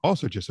 and it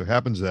also just so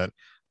happens that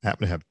I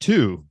happen to have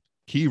two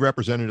key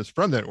representatives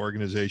from that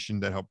organization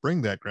that help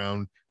bring that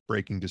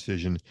groundbreaking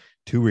decision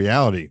to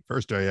reality.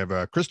 First, I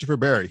have Christopher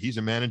Berry. He's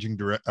a managing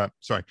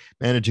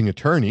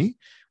attorney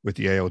with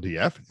the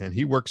ALDF, and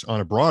he works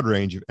on a broad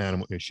range of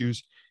animal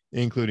issues,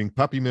 including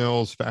puppy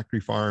mills,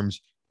 factory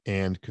farms,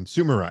 and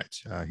consumer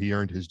rights. He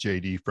earned his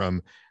JD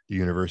from the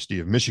University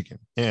of Michigan.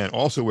 And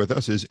also with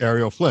us is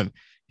Ariel Flynn.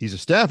 He's a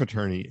staff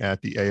attorney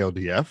at the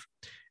ALDF,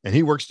 and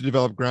he works to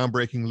develop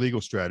groundbreaking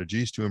legal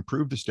strategies to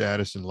improve the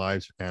status and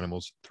lives of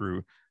animals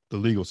through the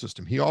legal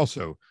system. He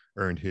also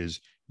earned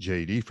his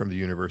JD from the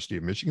University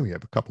of Michigan. We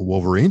have a couple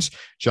Wolverines.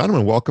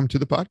 Gentlemen, welcome to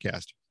the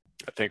podcast.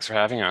 Thanks for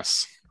having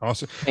us.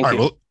 Awesome. Thank All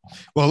right. you.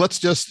 Well, let's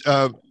just,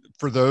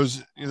 for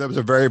those, that was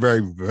a very,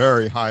 very,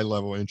 very high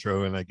level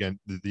intro. And again,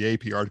 the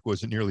AP article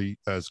isn't nearly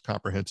as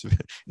comprehensive,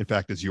 in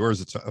fact, as yours.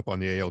 It's up on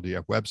the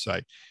ALDF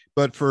website.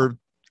 But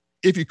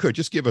if you could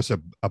just give us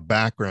a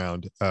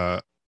background,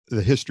 the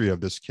history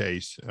of this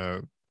case,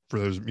 for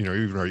those,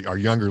 even our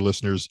younger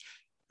listeners,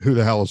 who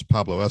the hell is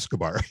Pablo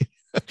Escobar?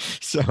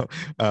 So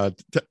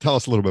tell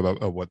us a little bit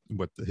about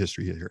what the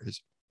history here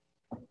is.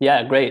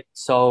 Yeah, great.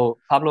 So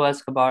Pablo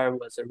Escobar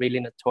was a really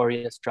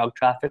notorious drug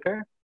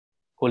trafficker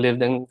who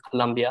lived in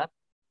Colombia.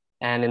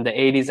 And in the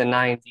 80s and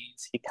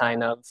 90s, he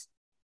kind of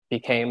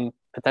became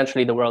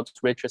potentially the world's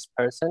richest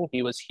person.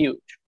 He was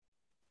huge.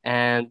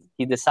 And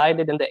he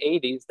decided in the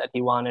 80s that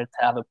he wanted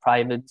to have a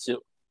private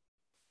zoo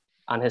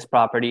on his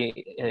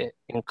property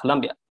in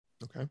Colombia.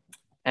 Okay.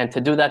 And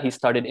to do that, he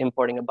started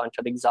importing a bunch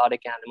of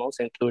exotic animals,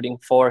 including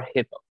 4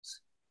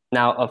 hippos.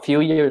 Now, a few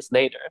years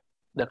later,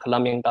 the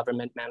Colombian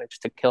government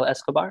managed to kill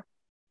Escobar,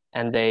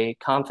 and they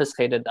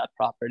confiscated that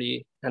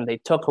property, and they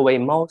took away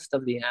most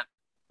of the animals,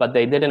 but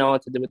they didn't know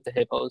what to do with the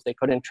hippos. They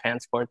couldn't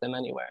transport them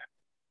anywhere.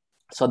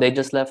 So they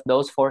just left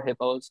those 4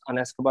 hippos on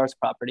Escobar's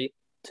property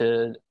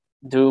to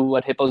do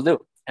what hippos do.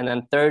 And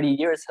then 30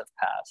 years have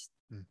passed.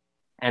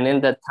 And in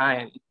that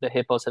time, the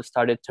hippos have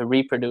started to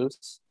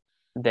reproduce.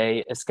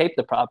 They escaped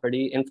the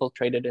property,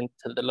 infiltrated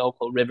into the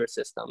local river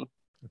system.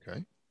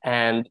 Okay.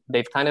 And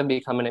they've kind of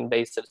become an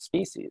invasive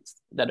species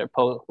that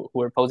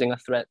who are posing a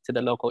threat to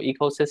the local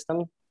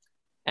ecosystem,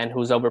 and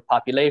whose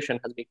overpopulation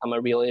has become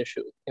a real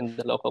issue in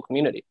the local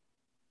community.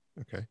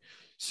 Okay.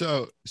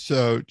 So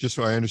just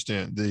so I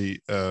understand,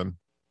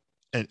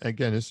 and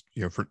again, it's,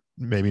 for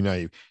maybe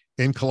naive,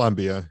 in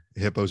Colombia,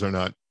 hippos are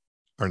not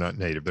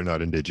native. They're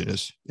not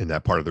indigenous in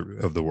that part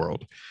of the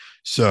world.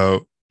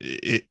 So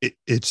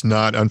it's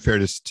not unfair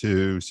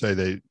to say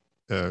they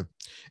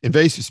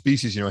invasive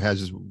species,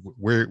 has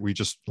where we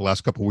just the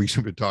last couple of weeks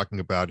we've been talking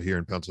about here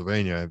in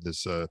Pennsylvania. I have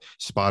this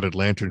spotted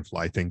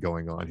lanternfly thing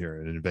going on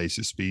here, an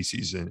invasive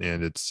species,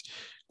 and it's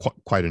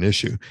quite an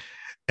issue.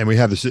 And we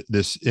have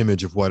this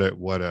image of what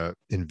a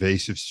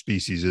invasive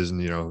species is,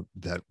 and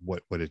that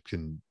what it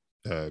can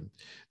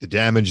the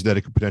damage that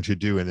it could potentially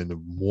do, and then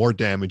the more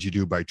damage you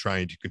do by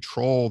trying to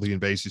control the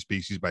invasive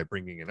species by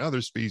bringing in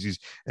other species,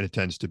 and it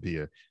tends to be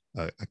a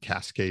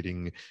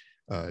cascading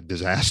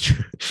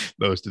disaster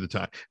most of the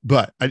time.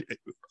 But are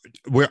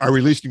we at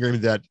least in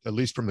agreement that, at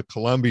least from the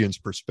Colombians'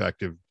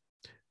 perspective,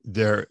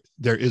 there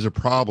is a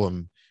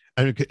problem?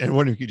 And I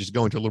wonder if you could just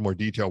go into a little more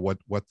detail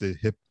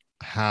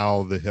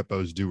how the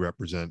hippos do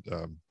represent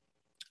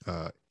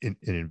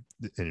in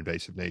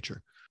invasive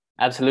nature.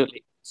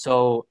 Absolutely.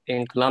 So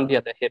in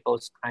Colombia, the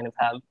hippos kind of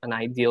have an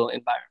ideal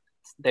environment.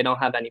 They don't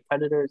have any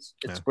predators.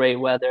 It's great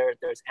weather.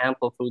 There's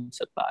ample food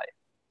supply.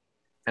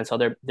 And so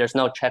there's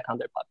no check on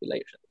their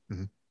population.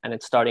 Mm-hmm. And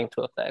it's starting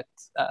to affect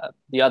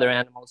the other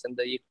animals in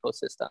the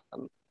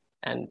ecosystem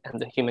and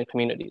the human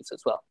communities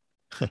as well.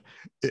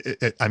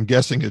 I'm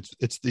guessing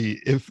it's the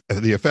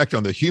effect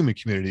on the human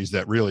communities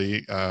that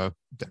really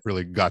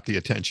got the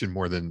attention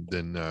more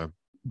than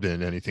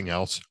anything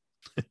else.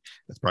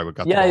 That's probably what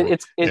got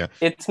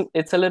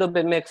it's a little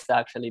bit mixed,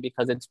 actually,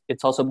 because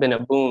it's also been a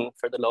boon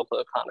for the local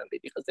economy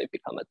because they've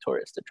become a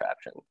tourist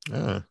attraction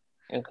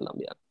in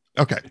Colombia.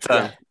 Okay.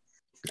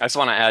 I just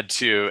want to add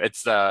too,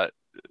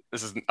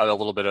 this is a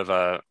little bit of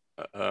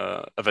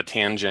a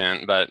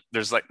tangent, but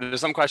there's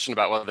some question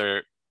about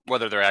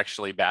whether they're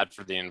actually bad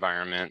for the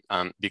environment,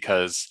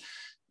 because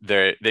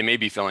they may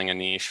be filling a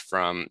niche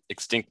from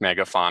extinct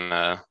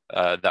megafauna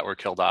that were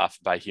killed off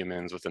by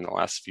humans within the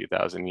last few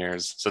thousand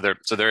years. So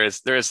there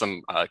is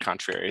some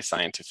contrary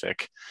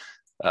scientific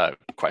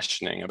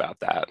questioning about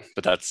that.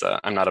 But that's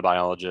I'm not a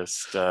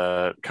biologist,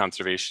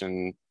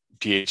 conservation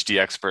PhD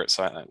expert,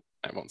 so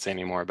I won't say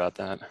any more about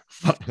that.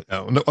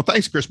 No, well,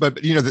 thanks, Chris. But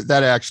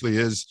that actually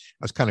is.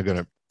 I was kind of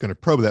going to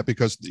probe that,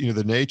 because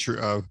the nature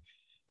of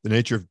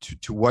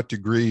to what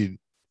degree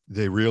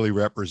they really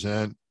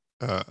represent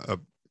a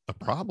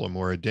problem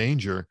or a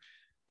danger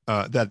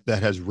that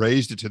has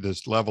raised it to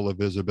this level of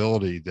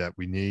visibility that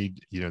we need.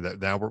 That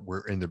now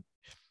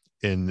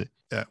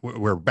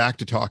we're back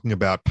to talking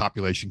about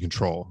population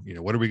control.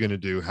 What are we going to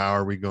do? How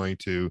are we going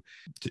to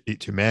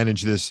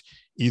manage this,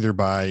 either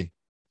by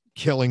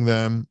killing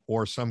them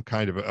or some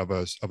kind of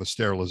a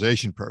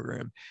sterilization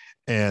program?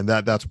 And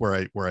that's where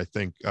I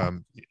think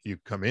you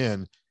come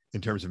in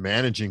terms of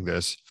managing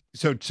this.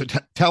 So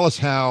tell us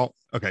how.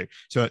 Okay,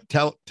 so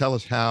tell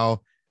us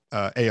how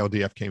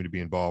ALDF came to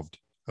be involved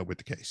with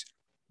the case.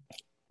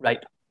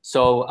 Right.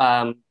 So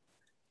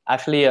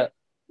actually,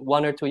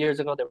 1 or 2 years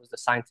ago, there was a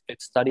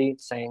scientific study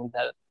saying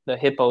that the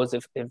hippos,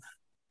 if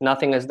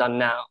nothing is done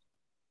now,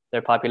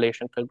 their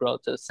population could grow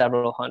to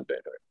several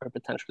hundred or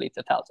potentially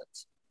to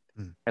thousands.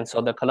 And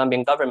so the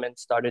Colombian government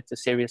started to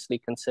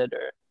seriously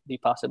consider the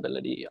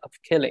possibility of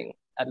killing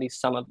at least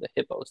some of the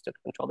hippos to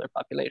control their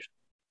population.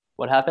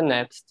 What happened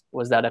next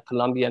was that a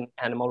Colombian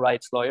animal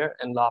rights lawyer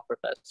and law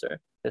professor,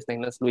 his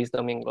name is Luis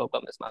Domingo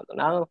Gomez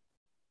Maldonado,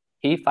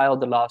 he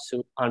filed the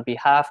lawsuit on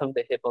behalf of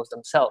the hippos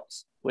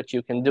themselves, which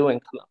you can do in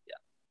Colombia.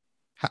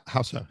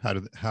 How so?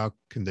 How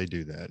can they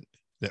do that?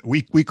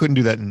 We couldn't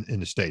do that in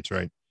the States,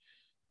 right?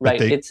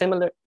 Right. It's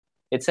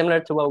similar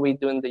to what we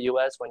do in the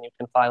US when you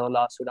can file a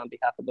lawsuit on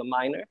behalf of a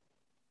minor.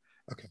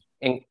 Okay.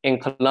 In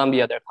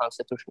Colombia, their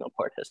constitutional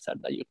court has said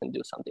that you can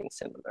do something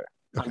similar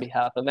on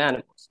behalf of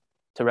animals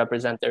to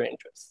represent their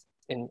interests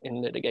in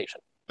litigation.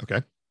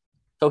 Okay.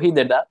 So he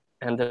did that.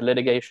 And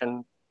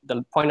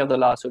the point of the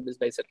lawsuit is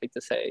basically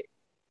to say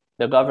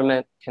the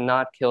government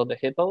cannot kill the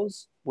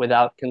hippos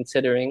without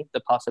considering the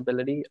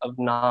possibility of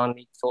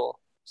non-lethal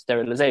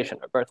sterilization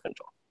or birth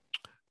control.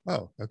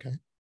 Oh, okay.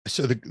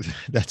 So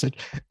that's it.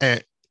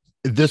 And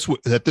at this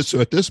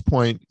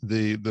point,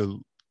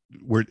 it's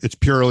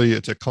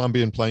a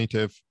Colombian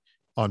plaintiff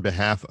on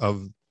behalf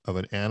of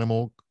an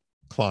animal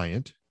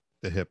client,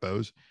 the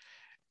hippos,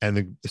 and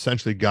they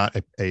essentially got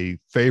a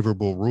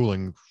favorable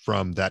ruling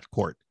from that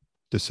court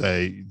to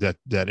say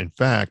that in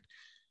fact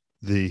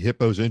the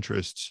hippos'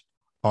 interests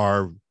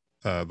are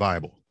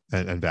viable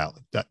and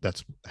valid.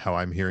 That's how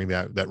I'm hearing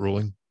that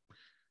ruling.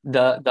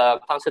 The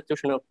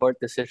constitutional court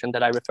decision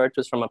that I referred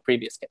to is from a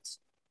previous case.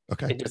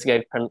 Okay. It just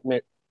gave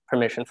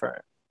permission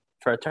for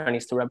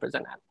attorneys to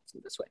represent animals in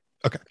this way.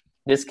 Okay.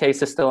 This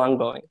case is still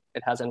ongoing.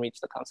 It hasn't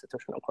reached the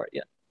constitutional court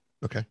yet.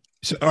 Okay.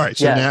 So all right.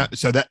 So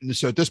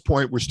so at this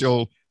point we're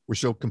still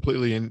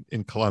completely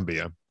in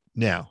Colombia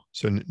now.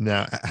 So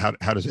now how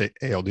does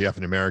ALDF,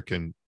 an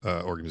American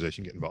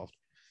organization, get involved?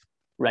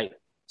 Right.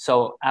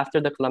 So after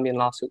the Colombian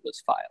lawsuit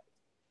was filed,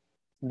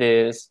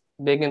 this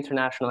big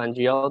international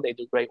NGO, they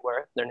do great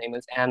work. Their name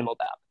is Animal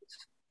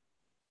Balance.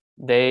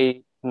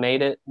 They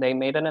made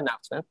an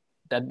announcement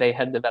that they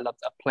had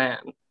developed a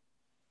plan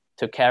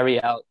to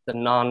carry out the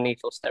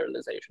non-lethal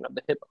sterilization of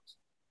the hippos.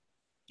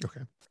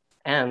 Okay.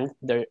 And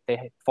they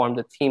formed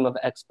a team of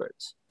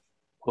experts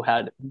who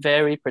had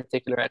very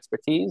particular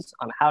expertise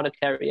on how to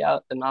carry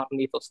out the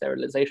non-lethal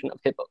sterilization of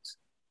hippos,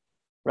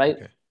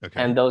 right?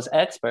 Okay. And those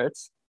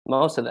experts,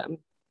 most of them,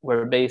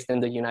 were based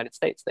in the United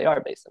States. They are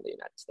based in the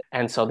United States.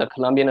 And so the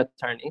Colombian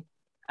attorney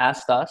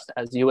asked us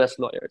as US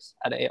lawyers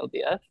at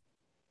ALDF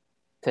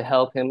to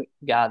help him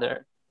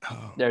gather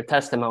their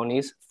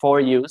testimonies for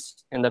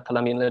use in the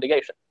Colombian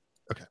litigation.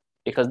 Okay.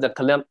 Because the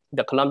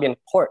Colombian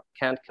court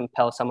can't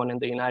compel someone in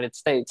the United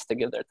States to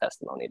give their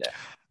testimony there.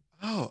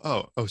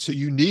 Oh! So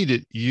you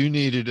needed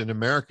an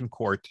American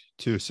court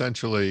to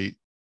essentially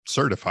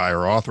certify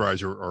or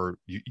authorize, or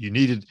you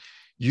needed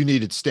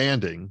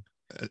standing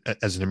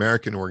as an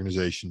American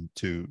organization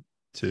to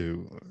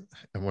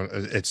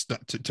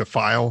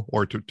file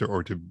or to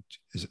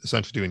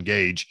essentially to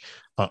engage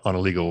on a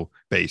legal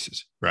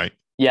basis, right?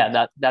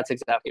 Yeah, that's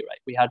exactly right.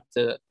 We had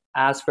to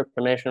ask for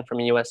permission from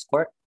a U.S.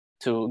 court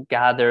to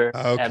gather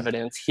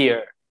evidence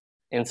here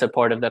in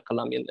support of the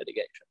Colombian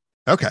litigation.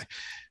 Okay.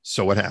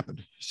 So what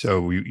happened?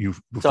 So you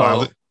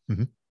filed it?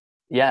 Mm-hmm.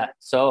 Yeah.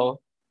 So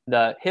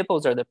the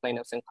hippos are the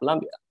plaintiffs in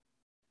Colombia.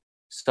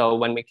 So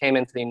when we came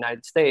into the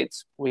United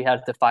States, we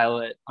had to file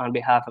it on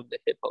behalf of the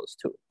hippos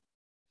too.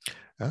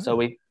 Oh.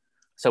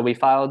 So we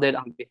filed it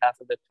on behalf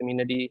of the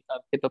community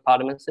of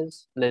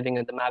hippopotamuses living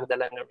in the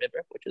Magdalena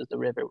River, which is the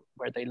river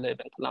where they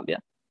live in Colombia.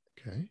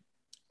 Okay.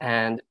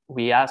 And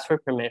we asked for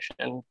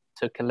permission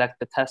to collect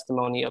the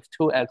testimony of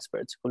two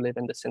experts who live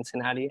in the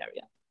Cincinnati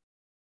area.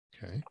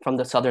 Okay. From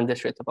the Southern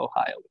District of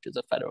Ohio, which is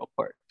a federal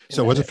court.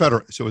 So it was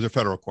a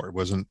federal court. It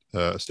wasn't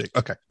a state.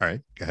 Okay. All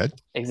right. Go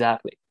ahead.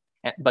 Exactly.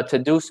 But to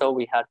do so,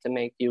 we had to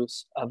make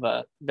use of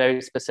a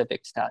very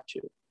specific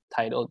statute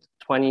titled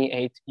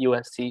 28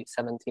 USC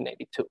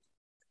 1782.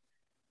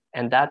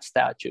 And that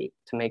statute,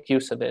 to make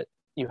use of it,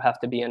 you have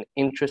to be an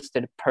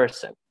interested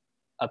person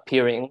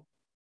appearing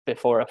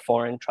before a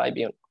foreign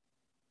tribunal.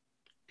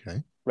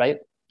 Okay. Right?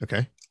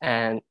 Okay.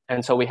 And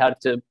so we had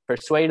to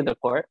persuade the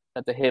court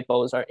that the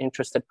hippos are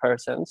interested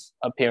persons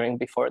appearing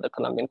before the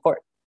Colombian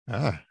court.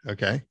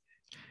 Okay.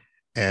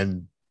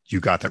 And you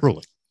got that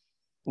ruling.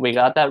 We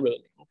got that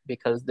ruling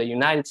because the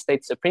United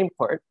States Supreme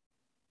Court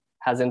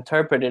has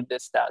interpreted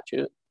this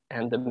statute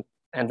and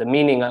the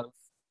meaning of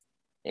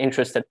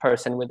interested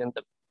person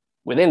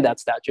within that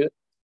statute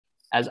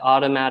as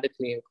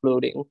automatically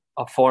including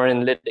a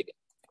foreign litigant.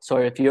 So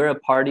if you're a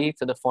party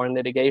to the foreign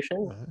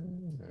litigation,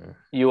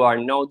 you are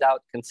no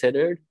doubt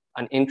considered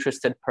an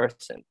interested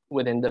person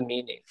within the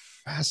meaning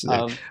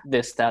of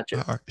this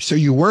statute. So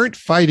you weren't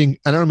fighting,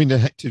 I don't mean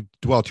to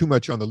dwell too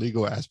much on the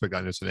legal aspect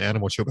on this, an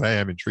animal show, but I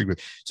am intrigued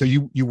with. So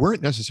you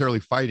weren't necessarily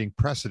fighting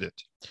precedent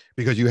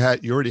because you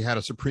already had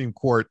a Supreme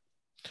Court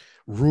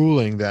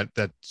ruling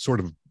that sort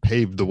of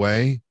paved the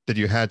way, that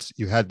you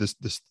had this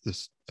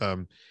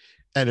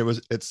and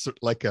it's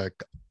like I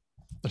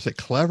say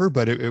clever,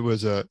 but it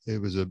was a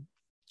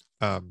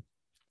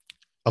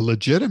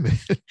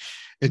legitimate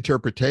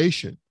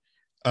interpretation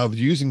of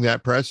using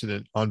that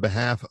precedent on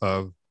behalf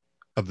of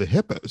of the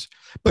hippos,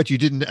 but you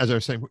didn't, as I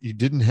was saying, you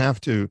didn't have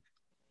to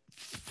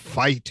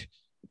fight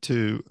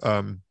to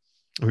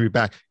be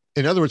back.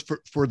 In other words,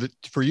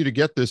 for you to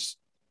get this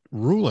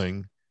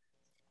ruling,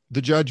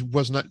 the judge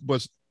was not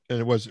was and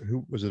it was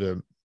who was it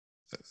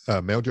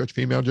a male judge,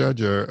 female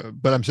judge, or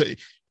but I'm saying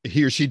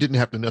he or she didn't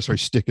have to necessarily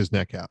stick his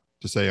neck out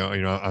to say,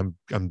 oh,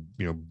 I'm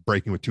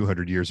breaking with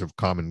 200 years of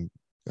common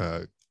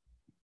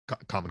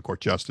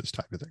court justice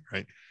type of thing,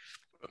 right?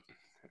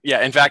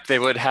 Yeah, in fact, they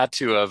would have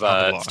to have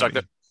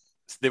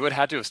They would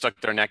have to have stuck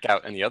their neck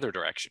out in the other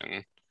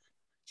direction,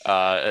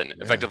 and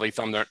effectively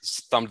thumbed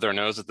their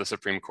nose at the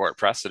Supreme Court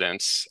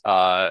precedents.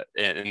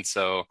 And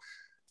so,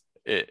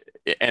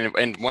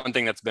 and one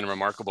thing that's been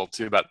remarkable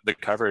too about the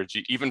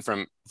coverage, even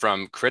from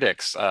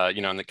critics,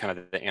 in the kind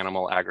of the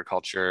animal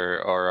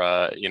agriculture or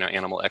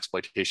animal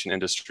exploitation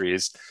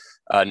industries,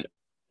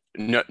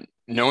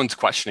 no one's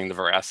questioning the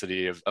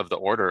veracity of the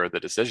order or the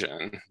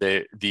decision.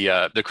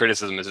 The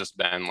criticism has just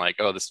been like,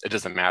 oh, it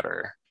doesn't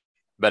matter,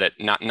 but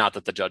not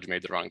that the judge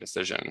made the wrong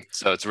decision.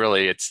 So it's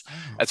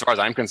as far as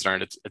I'm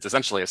concerned, it's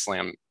essentially a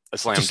slam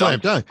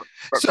dunk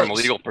from a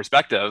legal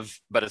perspective,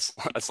 but it's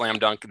a slam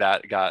dunk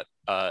that got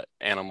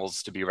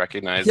animals to be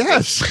recognized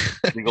as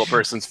legal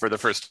persons for the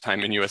first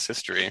time in U.S.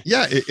 history.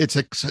 Yeah, it's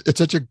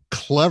such a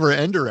clever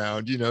end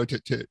around,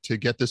 to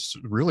get this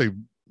really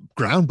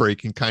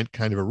groundbreaking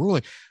kind of a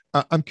ruling.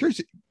 I'm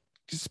curious,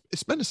 just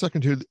spend a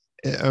second here.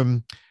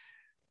 And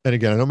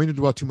again, I don't mean to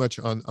dwell too much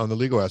on the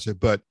legal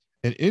aspect, but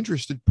an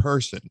interested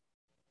person,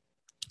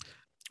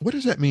 what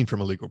does that mean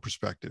from a legal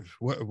perspective?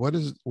 What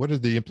are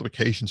the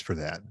implications for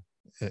that?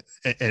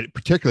 And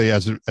particularly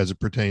as it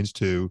pertains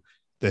to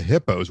the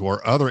hippos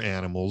or other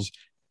animals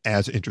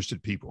as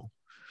interested people?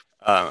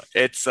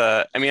 That's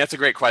a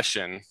great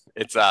question.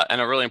 It's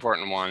and a really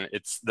important one.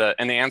 The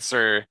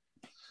answer,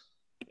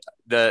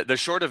 the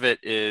short of it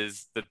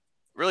is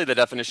really the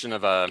definition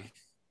of a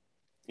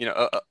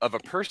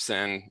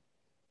person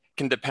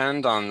can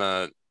depend on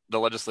the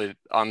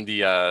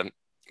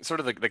sort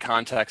of the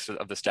context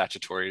of the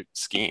statutory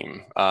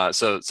scheme.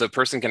 So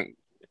person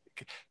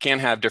can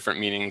have different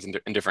meanings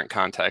in different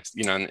contexts.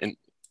 And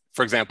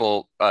for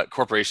example,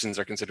 corporations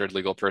are considered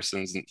legal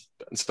persons, and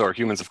so are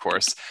humans, of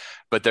course.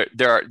 But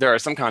there are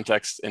some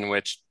contexts in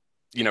which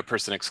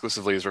person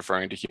exclusively is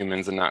referring to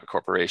humans and not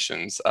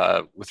corporations,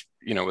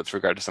 with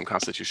regard to some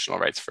constitutional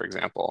rights, for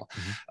example.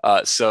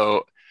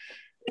 So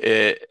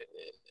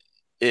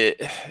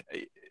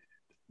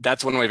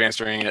that's one way of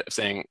answering it,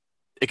 saying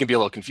it can be a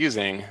little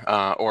confusing,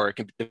 or it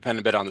can depend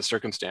a bit on the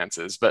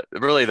circumstances. But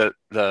really,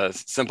 the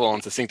simple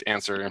and succinct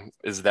answer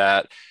is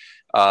that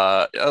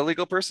a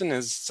legal person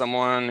is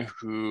someone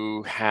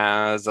who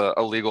has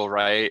a legal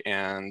right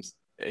and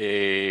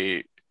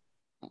a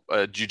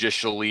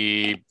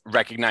judicially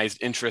recognized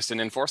interest in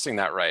enforcing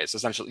that right. So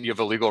essentially, you have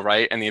a legal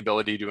right and the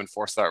ability to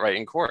enforce that right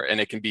in court,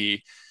 and it can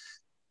be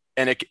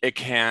kind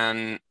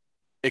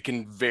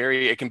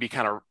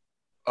of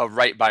a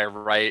right by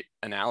right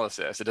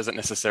analysis. It doesn't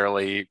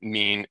necessarily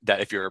mean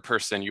that if you're a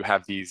person, you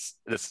have this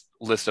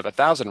list of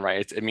 1,000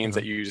 rights. It means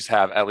that you just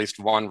have at least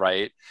one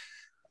right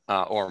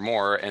or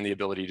more, and the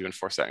ability to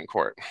enforce that in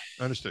court.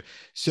 Understood.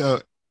 So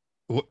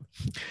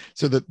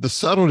the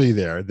subtlety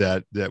there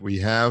that we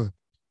have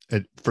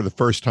for the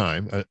first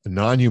time a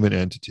non-human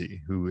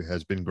entity who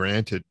has been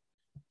granted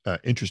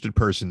interested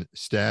person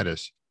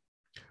status.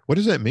 What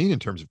does that mean in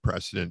terms of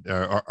precedent?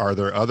 Are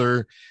there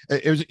other?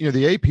 It was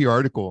the AP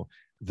article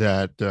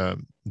that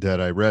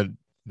I read,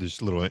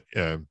 this little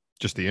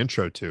just the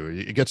intro to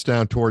it gets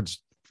down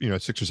towards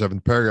 6th or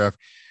 7th paragraph,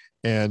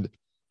 and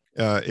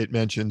it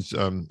mentions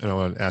and I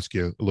want to ask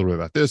you a little bit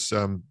about this.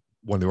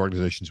 One of the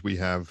organizations we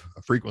have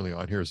frequently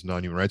on here is the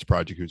Non-Human Rights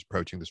Project, who's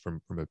approaching this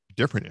from a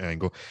different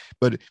angle.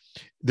 But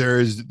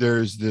there's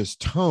this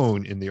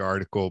tone in the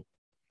article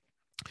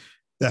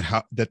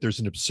that there's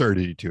an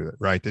absurdity to it,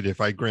 right? That if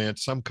I grant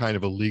some kind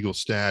of a legal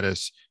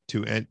status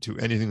to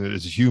anything that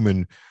is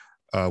human,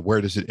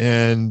 where does it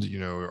end?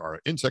 Are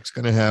insects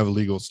going to have a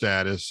legal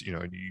status?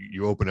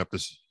 You open up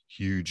this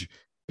huge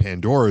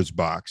Pandora's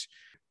box.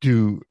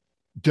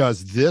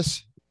 Does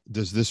this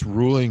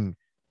ruling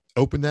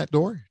open that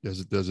door?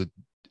 Does it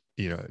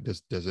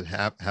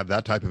have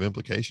that type of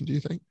implication, do you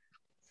think?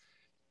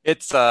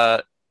 It's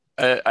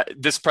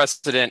this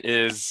precedent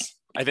is,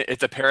 I think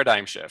it's a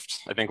paradigm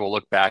shift. I think we'll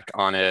look back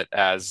on it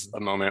as a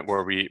moment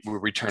where we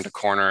turned a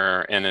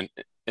corner and an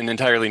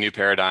entirely new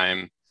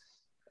paradigm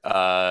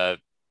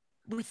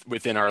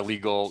within our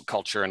legal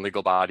culture and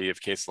legal body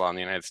of case law in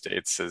the United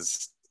States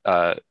has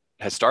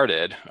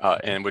started,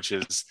 and which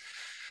is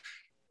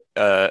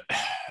not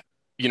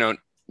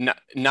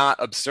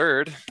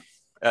absurd.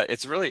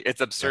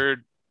 It's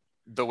absurd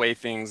the way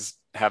things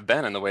have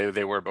been and the way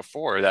they were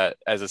before, that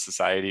as a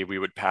society we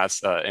would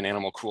pass an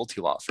animal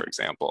cruelty law, for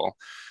example,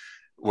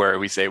 where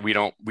we say we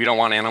don't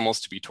want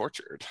animals to be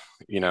tortured,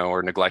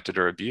 or neglected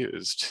or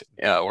abused,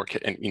 or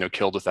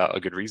killed without a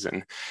good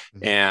reason.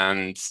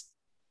 Mm-hmm.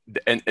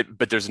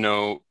 But there's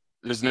no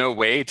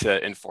way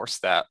to enforce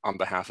that on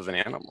behalf of an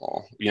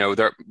animal.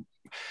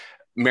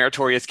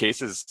 meritorious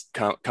cases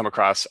come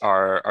across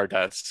our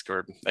desk,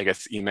 or I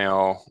guess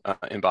email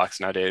inbox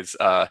nowadays,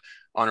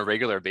 on a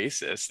regular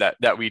basis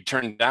that we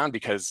turn down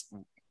because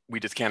we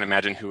just can't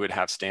imagine who would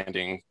have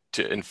standing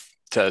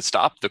to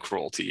stop the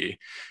cruelty.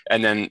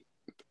 And then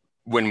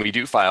when we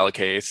do file a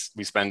case,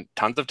 we spend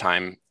tons of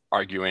time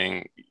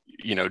arguing,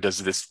 does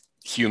this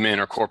human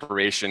or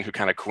corporation who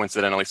kind of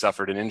coincidentally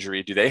suffered an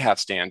injury, do they have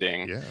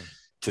standing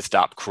to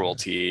stop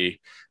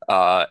cruelty?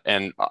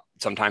 And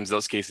sometimes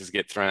those cases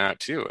get thrown out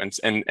too.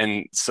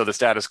 And so the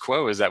status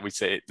quo is that we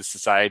say the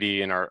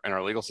society and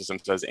our legal system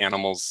says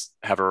animals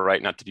have a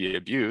right not to be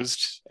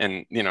abused.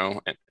 And,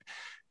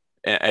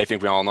 I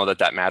think we all know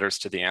that matters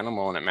to the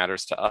animal and it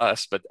matters to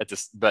us. But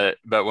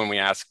when we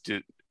ask,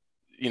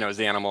 is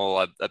the animal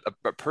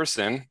a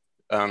person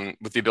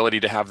with the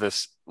ability to have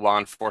this law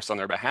enforced on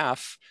their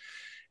behalf?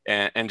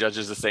 And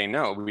judges are saying,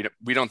 no,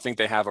 we don't think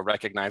they have a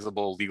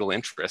recognizable legal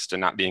interest in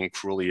not being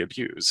cruelly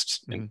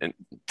abused. And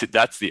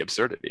that's the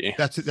absurdity.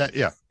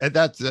 And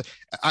that's,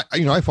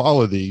 I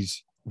follow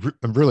these.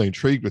 I'm really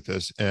intrigued with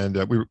this. And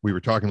we were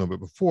talking a little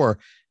bit before.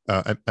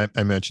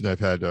 I mentioned I've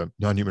had a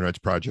Non-Human Rights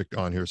Project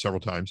on here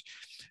several times,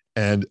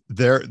 and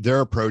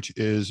their approach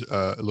is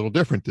a little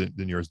different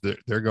than yours.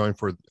 They're going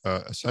for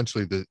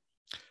essentially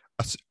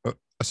a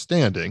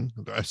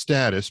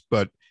status,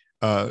 but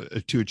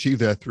to achieve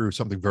that through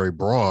something very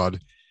broad,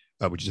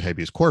 which is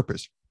habeas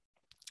corpus.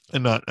 I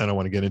don't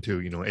want to get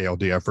into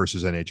ALDF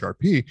versus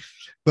NHRP,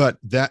 but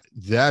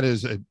that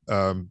is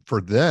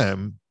for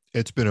them,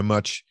 it's been a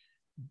much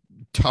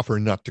tougher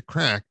nut to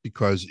crack,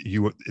 because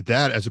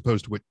that, as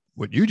opposed to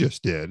what you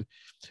just did,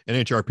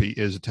 NHRP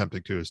is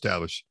attempting to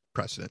establish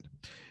precedent.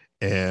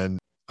 And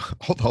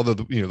although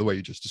the way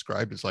you just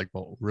described, it's like,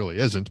 well, it really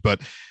isn't.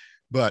 But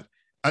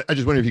I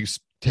just wonder if you could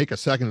take a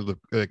second to look,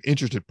 like,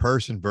 interested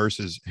person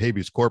versus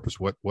habeas corpus.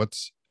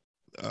 What's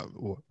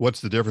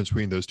the difference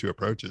between those two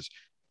approaches?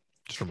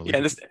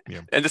 And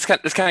this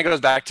kind of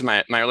goes back to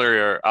my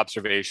earlier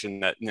observation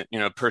that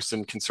a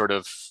person can sort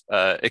of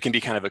it can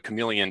be kind of a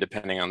chameleon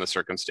depending on the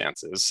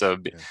circumstances. So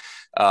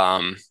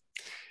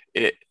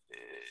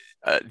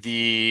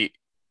the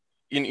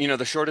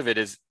short of it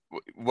is,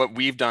 what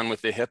we've done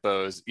with the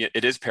hippos,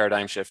 it is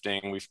paradigm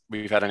shifting.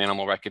 We've had an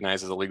animal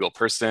recognized as a legal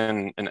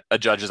person, and a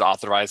judge has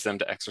authorized them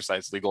to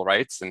exercise legal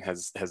rights and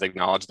has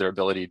acknowledged their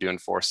ability to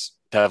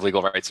have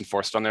legal rights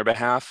enforced on their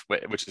behalf,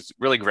 which is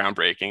really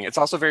groundbreaking. It's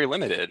also very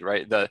limited,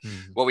 right?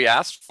 What we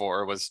asked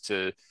for was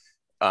to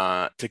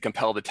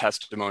compel the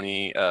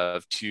testimony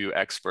of two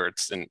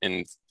experts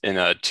in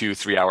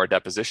 2-3 hour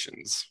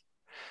depositions.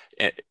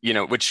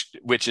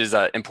 Which is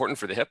important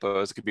for the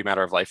hippos. It could be a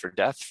matter of life or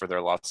death for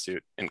their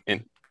lawsuit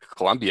in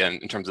Colombia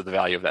in terms of the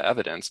value of the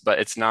evidence, but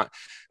it's not.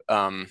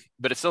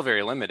 But it's still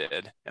very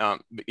limited.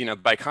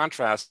 By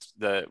contrast,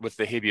 with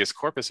the habeas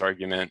corpus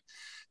argument,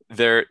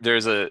 there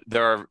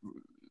are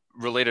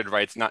related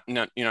rights, not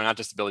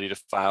just the ability to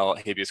file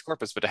habeas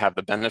corpus, but to have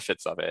the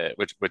benefits of it,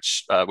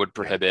 which would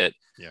prohibit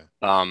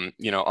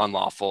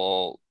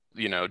unlawful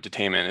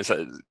detainment is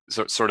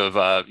sort of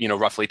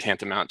roughly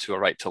tantamount to a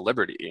right to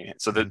liberty.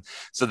 So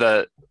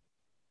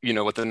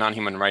what the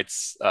Non-Human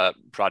Rights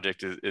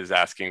Project is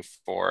asking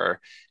for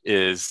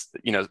is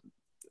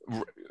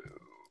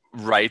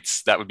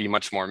rights that would be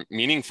much more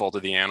meaningful to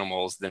the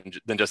animals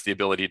than just the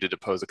ability to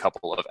depose a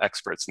couple of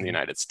experts in the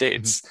United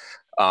States.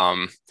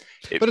 They're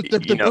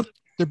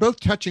both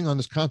touching on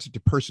this concept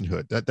of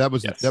personhood. That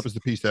was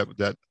the piece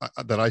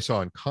that I saw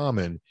in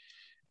common.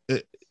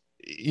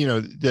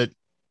 That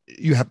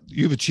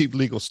you've achieved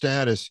legal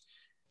status,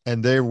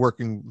 and they're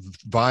working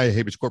via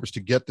habeas corpus to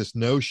get this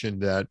notion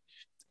that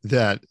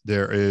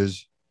they're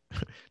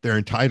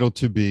entitled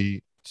to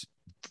be,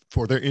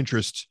 for their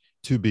interests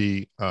to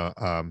be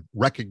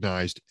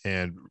recognized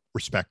and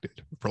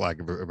respected, for lack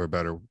of a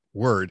better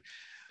word.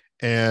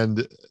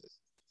 And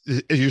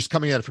you're just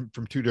coming at it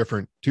from two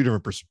different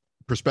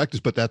perspectives,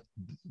 but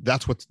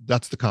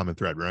that's the common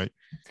thread, right?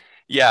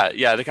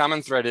 Yeah. The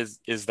common thread is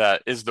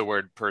the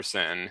word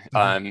person,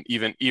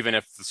 even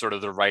if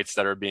the rights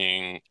that are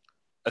being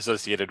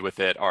associated with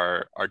it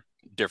are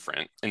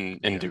different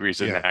in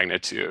degrees of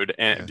magnitude.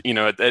 And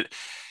the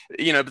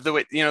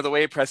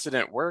way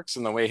precedent works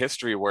and the way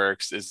history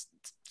works is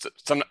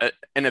an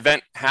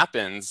event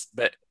happens,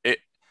 but it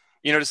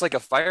just like a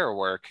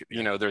firework,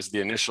 there's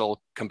the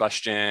initial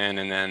combustion,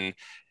 and then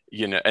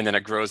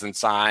it grows in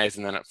size,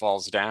 and then it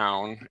falls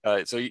down.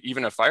 So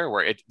even a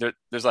firework,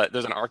 there's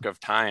an arc of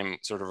time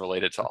sort of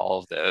related to all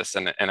of this,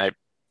 and I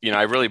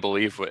really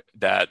believe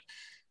that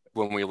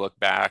when we look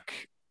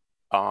back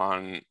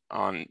on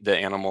the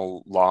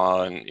animal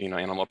law and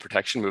animal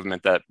protection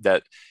movement,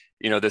 that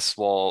this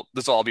will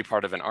all be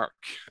part of an arc,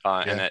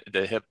 and that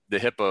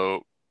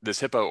this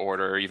hippo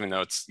order, even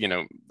though it's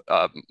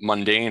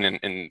mundane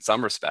in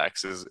some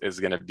respects, is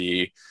going to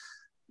be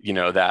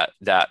that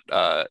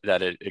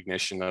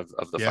ignition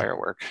of the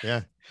firework.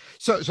 Yeah.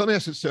 So let me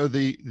ask you. So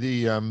the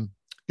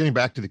getting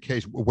back to the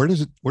case, where does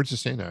it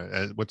stand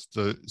now?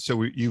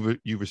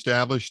 You've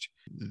established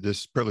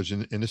this privilege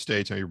in the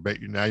States, and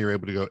now you're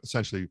able to go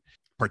essentially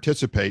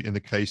participate in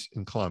the case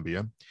in Colombia.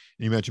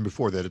 And you mentioned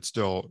before that it's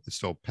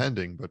still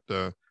pending,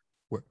 but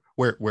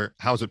where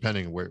how's it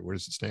pending? Where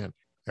does it stand,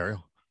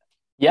 Ariel?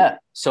 Yeah,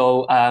 so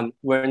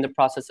we're in the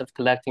process of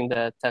collecting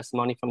the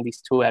testimony from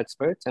these two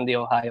experts in the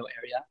Ohio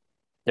area.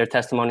 Their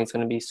testimony is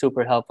going to be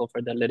super helpful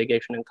for the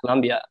litigation in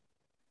Colombia,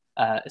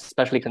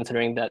 especially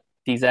considering that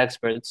these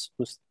experts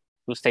whose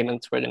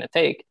statements we're going to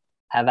take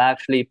have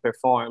actually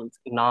performed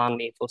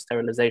non-lethal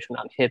sterilization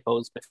on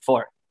hippos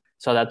before.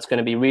 So that's going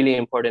to be really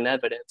important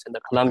evidence in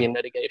the Colombian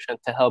litigation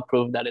to help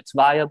prove that it's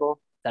viable,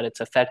 that it's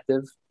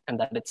effective, and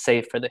that it's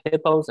safe for the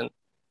hippos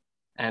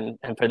and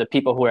for the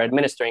people who are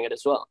administering it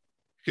as well.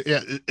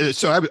 Yeah,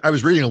 so I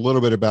was reading a little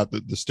bit about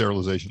the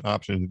sterilization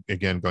option,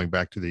 again, going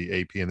back to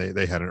the AP, and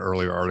they had an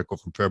earlier article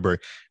from February.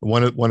 And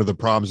one of the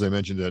problems they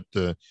mentioned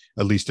that,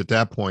 at least at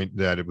that point,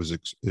 that it was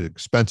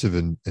expensive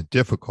and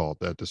difficult,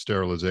 that the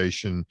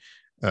sterilization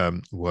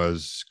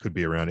could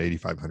be around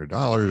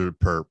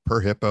 $8,500 per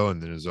hippo.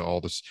 And then there's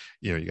all this,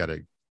 you got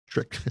to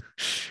trick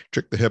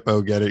the hippo,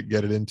 get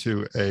it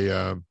into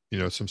a,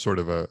 some sort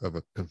of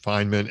a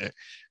confinement,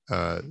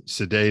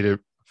 sedate it,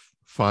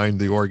 find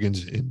the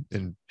organs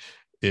in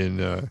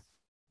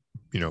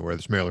whether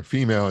it's male or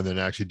female, and then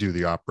actually do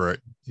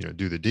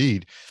the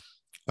deed.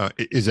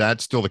 Is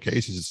that still the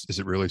case? Is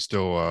it really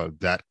still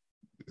that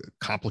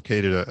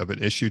complicated of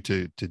an issue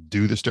to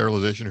do the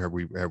sterilization? Or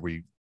have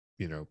we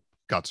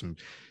got some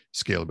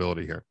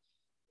scalability here?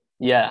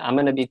 Yeah, I'm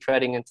going to be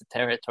treading into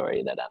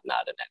territory that I'm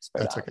not an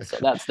expert on. Okay. So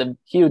that's the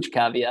huge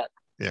caveat.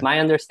 Yeah. My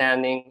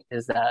understanding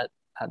is that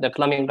the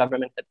Colombian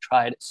government had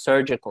tried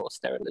surgical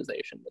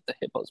sterilization with the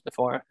hippos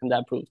before, and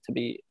that proved to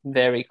be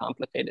very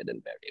complicated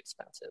and very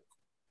expensive.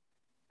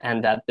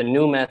 And that the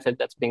new method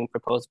that's being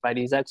proposed by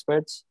these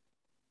experts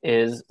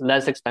is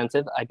less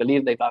expensive. I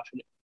believe they've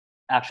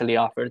actually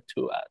offered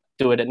to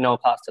do it at no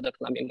cost to the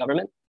Colombian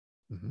government.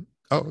 Mm-hmm.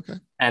 Oh, okay.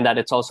 And that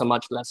it's also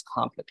much less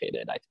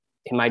complicated.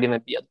 It might even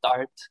be a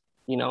dart,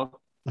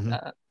 Mm-hmm.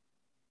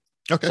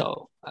 Okay.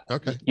 So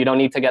you don't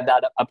need to get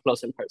that up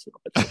close and personal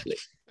potentially.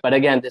 But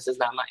again, this is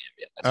not my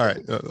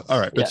area. All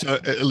right. But so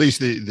at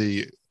least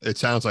it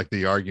sounds like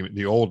the argument,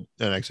 the old,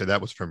 and I say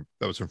that was from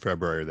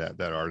February, that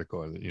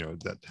article, and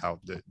that how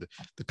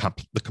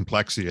the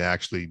complexity to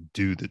actually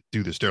do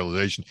the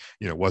sterilization,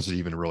 wasn't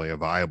even really a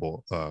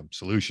viable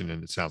solution,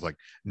 and it sounds like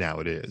now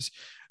it is.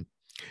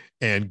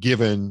 And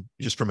given,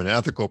 just from an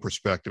ethical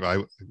perspective, I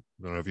don't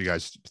know if you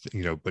guys,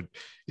 but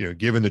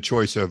given the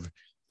choice of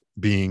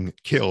being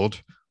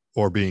killed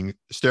or being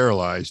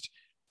sterilized,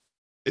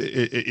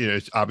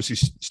 it's obviously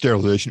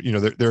sterilization.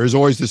 There is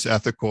always this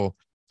ethical.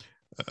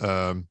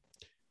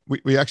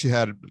 We actually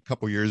had a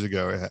couple of years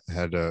ago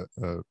had a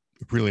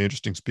really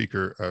interesting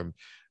speaker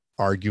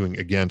arguing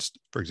against,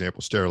 for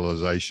example,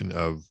 sterilization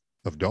of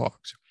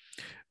dogs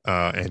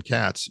and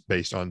cats,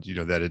 based on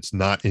that it's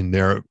not in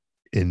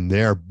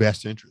their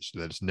best interest,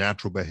 that it's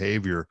natural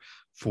behavior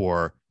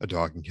for a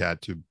dog and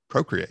cat to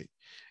procreate.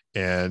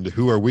 And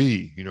who are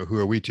we? Who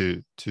are we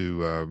to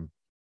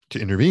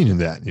intervene in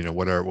that?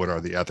 What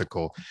are the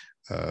ethical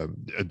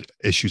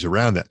issues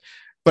around that?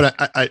 But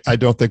I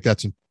don't think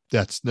that's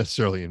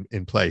necessarily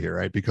in play here,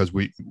 right? Because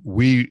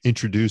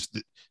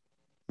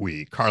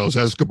Carlos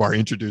Escobar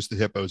introduced the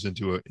hippos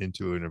into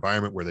an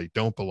environment where they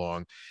don't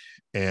belong,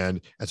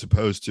 and as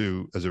opposed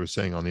to, as I was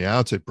saying on the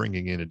outset,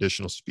 bringing in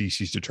additional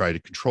species to try to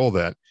control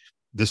that,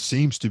 this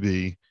seems to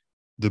be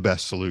the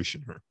best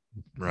solution,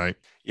 right?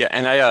 Yeah,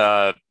 and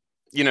I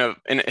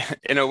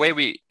in a way,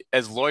 we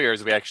as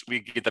lawyers, we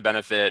get the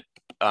benefit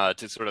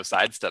to sort of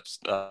sidestep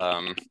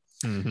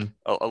mm-hmm.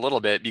 a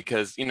little bit,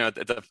 because at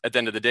the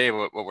end of the day,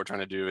 what we're trying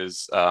to do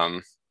is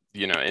in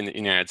the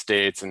United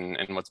States and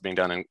what's being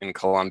done in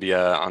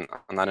Colombia on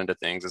that end of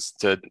things is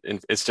to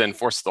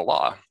enforce the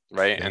law,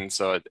 right? Yeah. And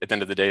so at the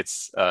end of the day,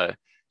 it's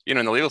in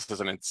the legal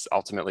system, it's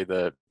ultimately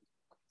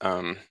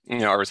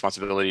our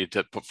responsibility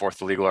to put forth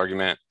the legal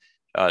argument,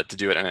 to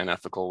do it in an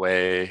ethical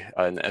way,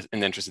 in the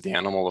interest of the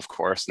animal, of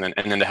course, and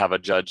then to have a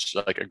judge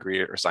agree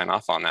or sign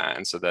off on that.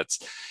 And so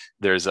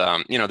there's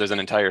an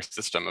entire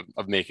system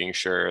of making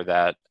sure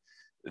that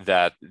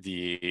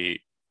the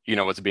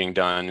what's being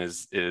done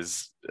is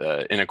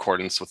in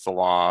accordance with the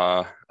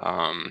law,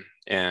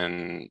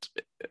 and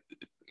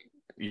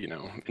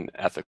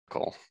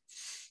ethical.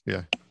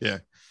 Yeah.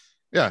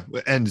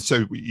 And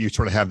so you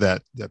sort of have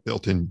that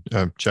built-in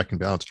check and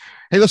balance.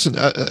 Hey, listen,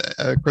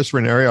 Christopher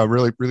and Ariel, I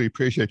really, really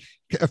appreciate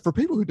it. For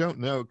people who don't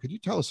know, could you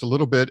tell us a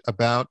little bit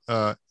about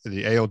the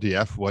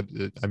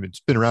ALDF? It's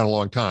been around a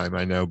long time,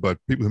 I know, but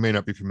people who may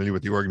not be familiar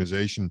with the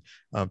organization,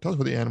 tell us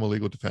what the Animal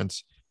Legal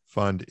Defense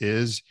Fund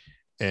is,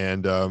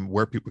 and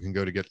where people can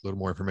go to get a little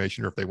more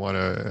information, or if they want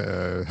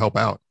to help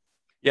out.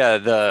 Yeah,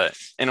 the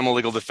Animal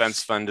Legal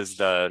Defense Fund is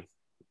the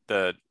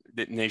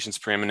nation's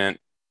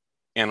preeminent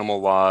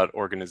animal law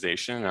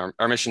organization.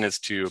 Our mission is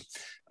to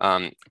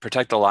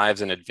protect the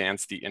lives and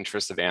advance the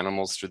interests of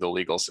animals through the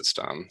legal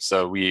system.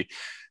 So we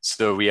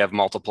have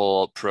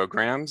multiple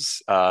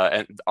programs,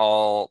 and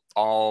all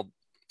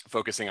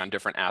focusing on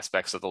different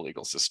aspects of the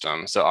legal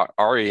system. So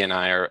Ari and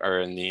I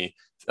are in the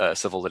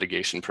civil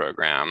litigation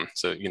program.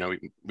 So,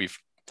 we've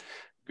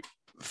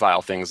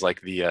file things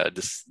like the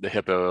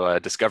Hippo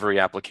discovery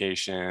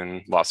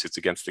application, lawsuits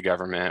against the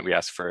government. We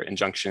ask for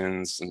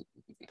injunctions,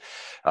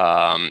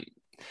 and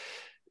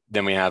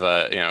then we have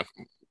a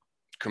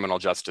criminal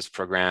justice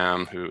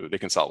program who they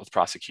consult with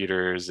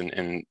prosecutors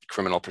and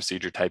criminal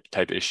procedure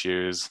type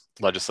issues,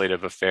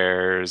 legislative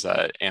affairs,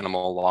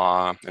 animal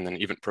law, and then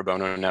even pro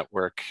bono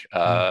network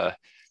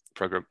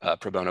pro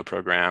bono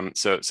program.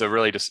 So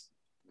really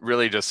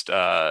just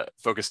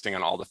focusing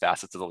on all the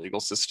facets of the legal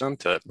system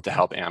to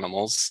help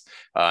animals,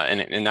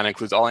 and that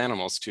includes all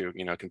animals too.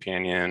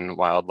 Companion,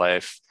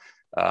 wildlife,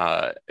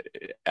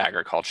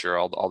 agriculture,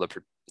 all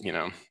the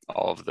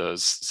all of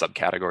those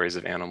subcategories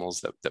of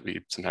animals that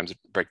we sometimes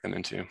break them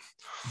into.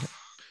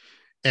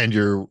 And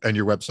your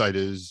website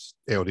is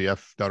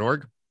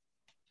aldf.org?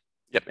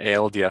 Yep,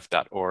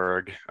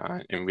 aldf.org.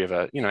 And we have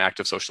a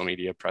active social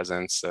media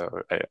presence.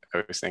 So I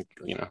always think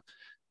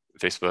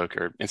Facebook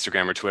or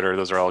Instagram or Twitter,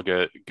 those are all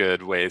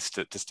good ways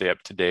to stay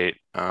up to date,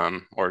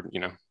 or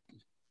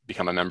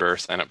become a member,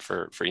 sign up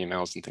for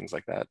emails and things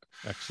like that.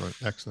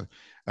 Excellent.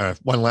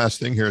 One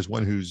last thing here is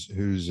one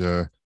whose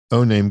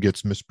own name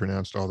gets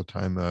mispronounced all the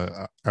time.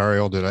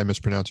 Ariel, did I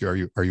mispronounce you?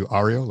 Are you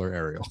Ariel or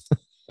Ariel?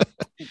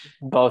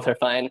 Both are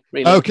fine.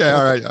 Really. Okay,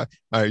 all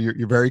right.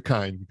 You're very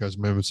kind, because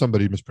when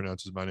somebody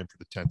mispronounces my name for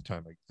the 10th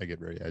time, I get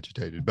very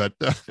agitated. But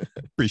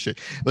appreciate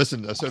it.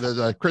 Listen, so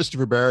there's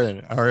Christopher Barry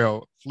and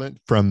Ariel Flint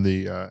from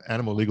the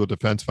Animal Legal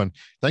Defense Fund.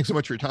 Thanks so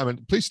much for your time,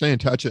 and please stay in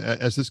touch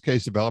as this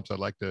case develops. I'd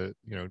like to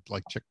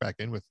check back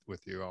in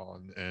with you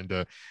all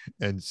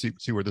and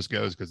see where this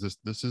goes, because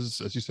this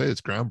is, as you say,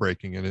 it's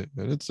groundbreaking and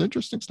it's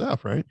interesting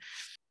stuff, right?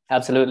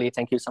 Absolutely.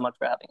 Thank you so much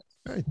for having us.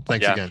 All right.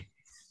 Thanks again.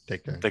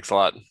 Take care. Thanks a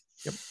lot.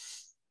 Yep.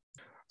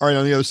 All right,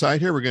 on the other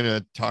side here, we're going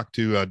to talk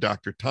to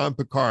Dr. Tom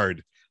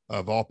Picard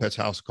of All Pets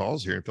House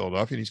Calls here in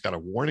Philadelphia. And he's got a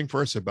warning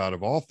for us about,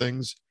 of all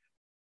things,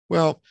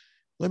 well,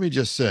 let me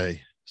just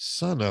say,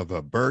 son of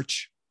a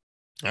birch.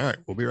 All right,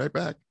 we'll be right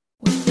back.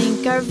 We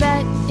think our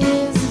vet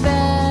is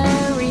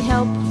very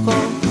helpful.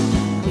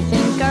 We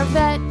think our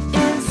vet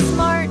is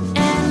smart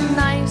and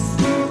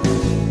nice.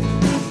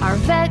 Our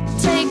vet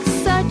takes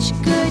such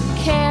good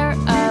care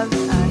of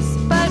us,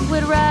 but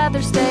would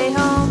rather stay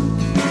home.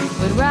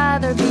 Would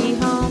rather be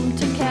home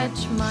to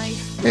catch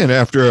mice. And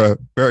after a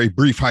very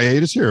brief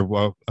hiatus here,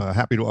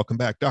 happy to welcome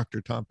back Dr.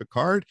 Tom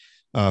Picard,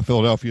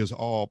 Philadelphia's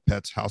All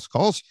Pets House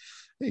Calls.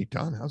 Hey,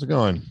 Tom, how's it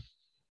going?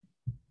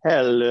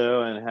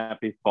 Hello and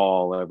happy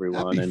fall,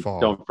 everyone. Happy fall.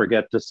 Don't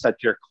forget to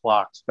set your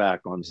clocks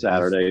back on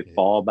Saturday.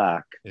 Fall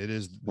back. It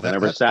is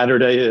whenever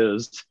Saturday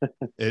is.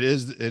 It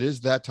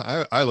is that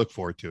time. I look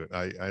forward to it.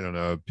 I don't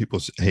know. People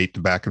hate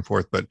the back and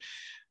forth, but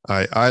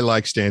I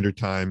like standard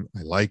time.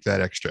 I like that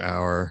extra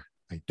hour.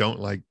 I don't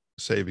like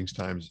savings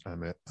times.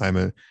 I'm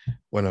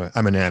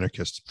an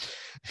anarchist.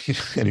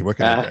 Anyway, what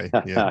can I say?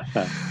 Yeah.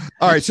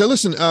 All right. So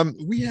listen,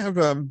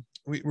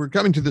 we're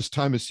coming to this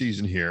time of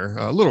season here,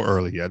 a little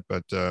early yet,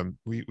 but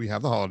we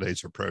have the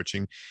holidays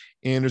approaching,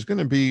 and there's going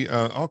to be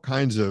all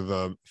kinds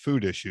of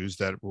food issues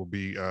that will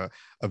be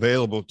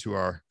available to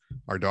our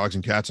dogs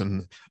and cats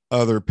and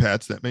other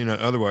pets that may not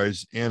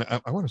otherwise. And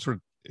I want to sort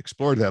of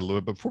explore that a little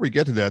bit. But before we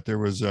get to that, there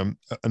was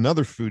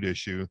another food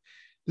issue.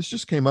 This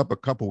just came up a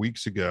couple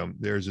weeks ago.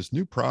 There's this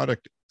new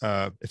product.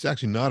 It's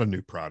actually not a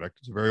new product.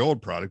 It's a very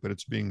old product, but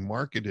it's being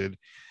marketed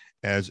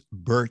as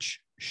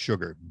birch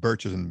sugar.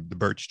 Birch is in the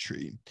birch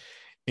tree.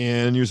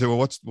 And you say,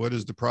 well, what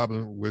is the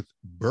problem with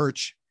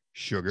birch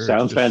sugar?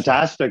 Sounds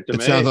fantastic to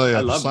me. Sounds like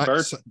I love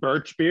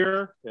birch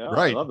beer. Yeah,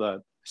 right. I love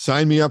that.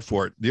 Sign me up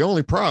for it. The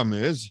only problem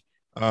is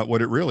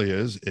what it really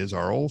is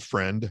our old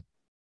friend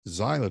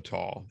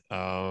xylitol.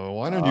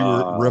 Why don't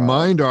you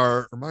remind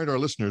our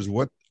listeners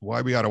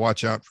why we got to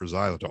watch out for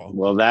xylitol?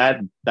 Well,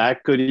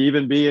 that could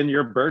even be in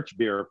your birch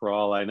beer for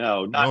all I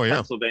know. Not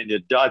Pennsylvania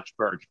Dutch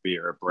birch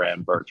beer,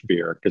 brand birch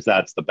beer, because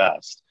that's the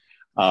best.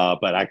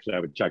 But actually, I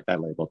would check that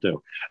label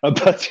too.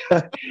 But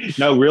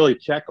no, really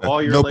check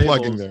all your labels. No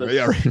plugging there.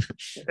 Yeah,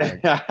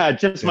 right.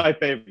 Just my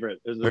favorite.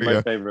 This is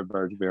my favorite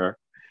birch beer.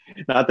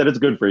 Not that it's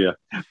good for you,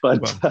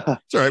 but it's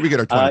all right. We get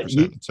our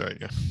 20%. It's all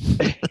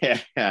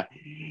right. Yeah.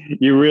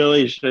 You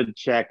really should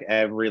check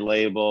every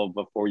label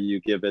before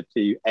you give it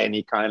to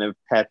any kind of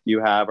pet you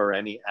have or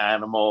any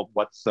animal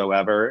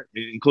whatsoever,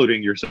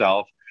 including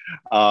yourself,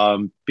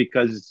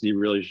 because you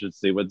really should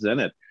see what's in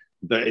it.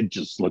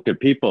 Just look at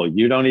people.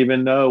 You don't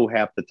even know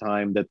half the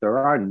time that there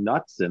are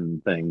nuts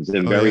in things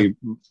in very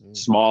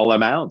small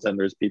amounts, and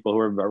there's people who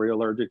are very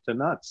allergic to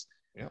nuts.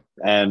 Yeah.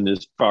 And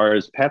as far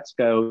as pets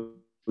go,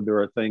 there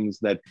are things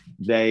that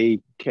they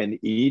can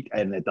eat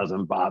and it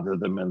doesn't bother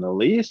them in the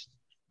least.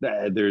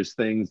 There's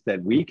things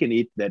that we can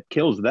eat that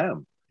kills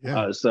them.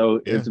 Yeah.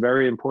 So it's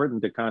very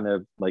important to kind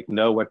of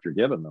know what you're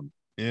giving them.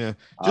 Yeah.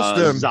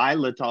 Just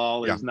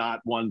xylitol is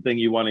not one thing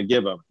you want to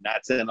give them.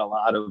 That's in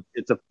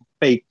it's a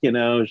fake,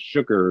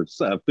 sugar,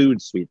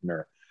 food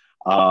sweetener.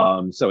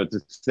 So it's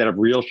instead of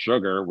real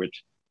sugar,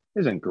 which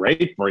isn't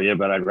great for you,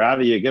 but I'd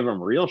rather you give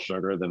them real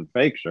sugar than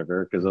fake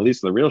sugar, because at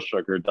least the real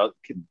sugar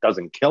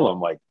doesn't kill them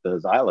like the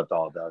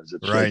xylitol does.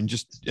 It's right. And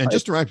just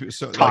to remind people,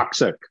 so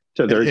toxic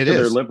to their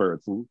liver.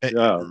 It's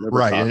liver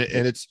right. toxic.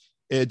 And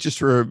it just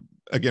for,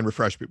 again,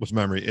 refresh people's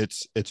memory.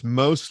 It's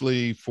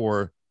mostly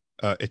for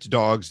it's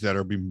dogs that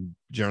are being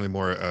generally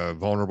more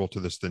vulnerable to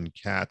this than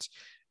cats.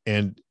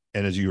 And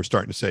as you were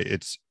starting to say,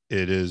 it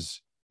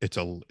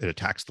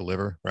attacks the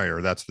liver, right?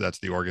 Or that's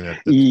the organ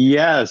that.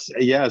 Yes.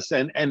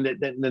 And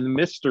the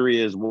mystery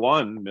is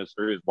why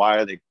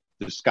are they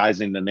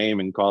disguising the name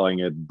and calling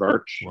it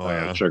birch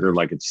sugar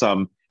like it's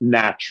some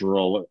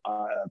natural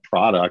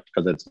product,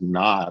 because it's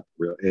not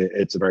real.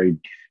 It's very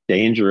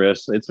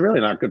dangerous. It's really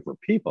not good for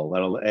people,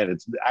 and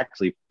it's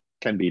actually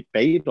can be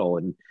fatal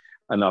in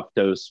enough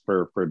dose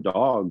for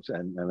dogs,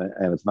 and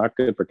it's not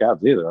good for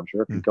cats either. I'm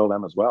sure it can kill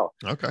them as well.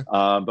 Okay.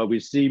 But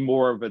we see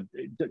more of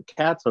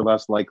cats are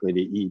less likely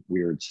to eat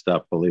weird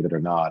stuff, believe it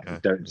or not.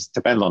 It just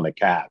depends on the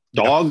cat.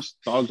 Dogs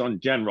in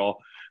general,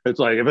 it's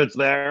like, if it's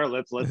there,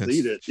 let's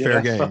eat it.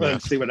 Fair game.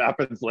 And see what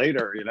happens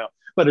later,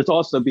 But it's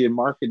also being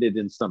marketed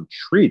in some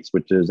treats,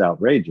 which is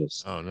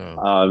outrageous. Oh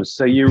no.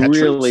 So you Pet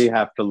really treats?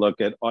 have to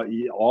look at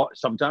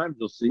sometimes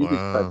you'll see these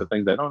type of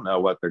things. They don't know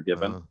what they're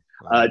given.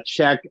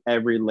 Check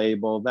every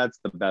label. That's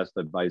the best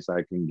advice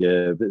I can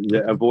give.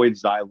 Avoid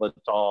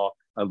xylitol,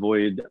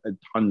 avoid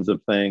tons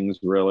of things,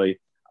 really.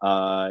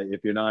 If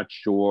you're not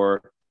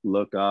sure,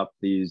 look up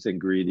these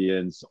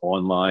ingredients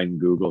online,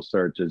 Google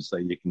searches, so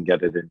you can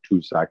get it in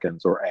 2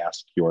 seconds, or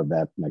ask your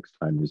vet next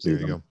time you see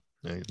them.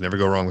 There you go. Never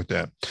go wrong with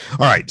that. All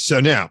right. So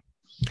now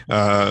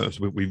so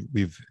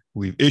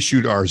we've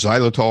issued our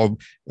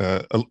xylitol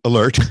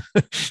alert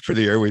for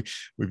the year.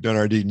 We've done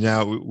our deed.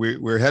 Now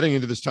we're heading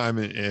into this time,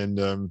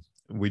 and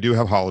we do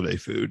have holiday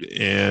food,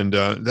 and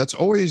that's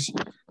always,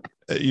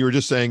 you were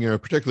just saying,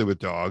 particularly with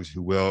dogs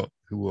who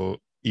will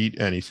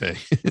eat anything,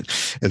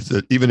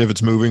 even if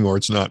it's moving or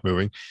it's not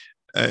moving.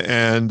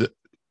 And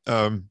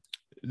I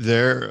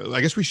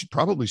guess we should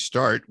probably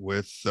start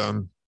with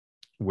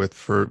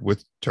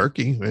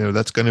turkey.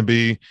 That's going to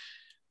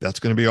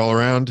be all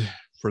around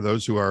for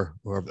those who are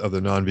of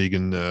the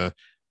non-vegan,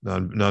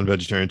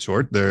 non-vegetarian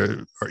sort.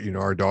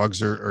 Our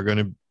dogs are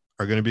going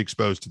to be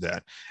exposed to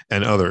that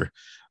and other.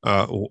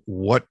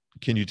 What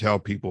can you tell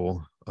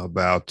people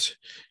about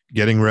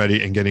getting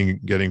ready and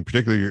getting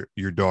particularly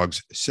your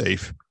dogs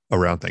safe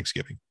around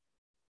Thanksgiving?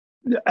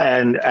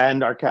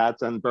 And our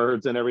cats and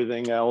birds and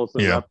everything else,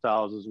 and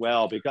reptiles as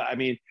well. Because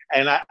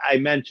I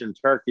mentioned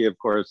turkey, of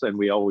course, and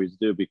we always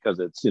do, because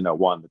it's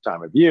one, the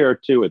time of year,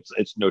 two,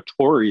 it's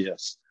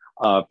notorious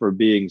for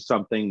being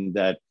something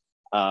that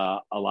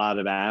a lot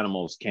of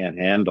animals can't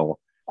handle.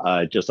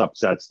 It just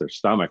upsets their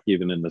stomach,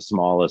 even in the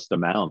smallest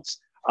amounts.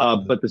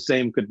 But the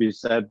same could be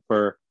said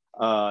for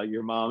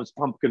your mom's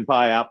pumpkin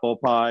pie, apple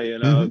pie,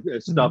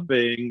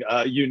 stuffing,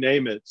 you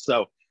name it.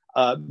 So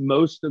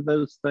most of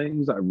those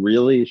things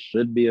really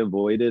should be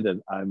avoided.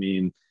 And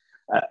you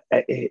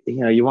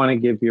want to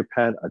give your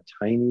pet a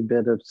tiny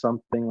bit of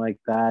something like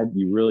that,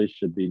 you really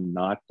should be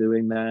not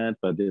doing that.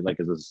 But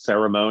as a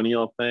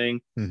ceremonial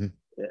thing, I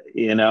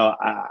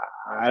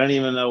don't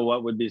even know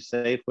what would be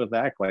safe with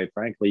that, quite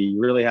frankly. You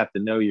really have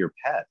to know your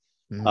pet.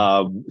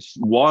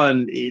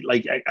 One,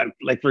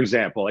 like for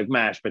example, like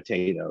mashed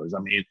potatoes.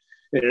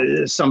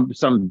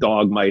 Some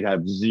dog might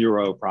have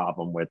zero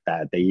problem with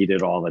that. They eat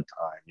it all the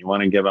time. You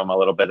want to give them a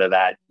little bit of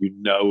that.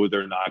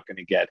 They're not going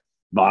to get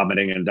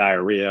vomiting and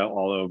diarrhea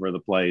all over the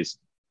place.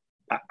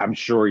 I'm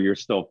sure you're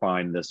still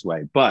fine this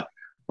way. But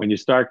when you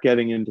start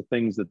getting into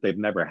things that they've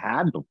never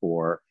had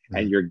before,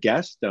 and your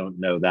guests don't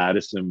know that,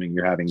 assuming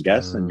you're having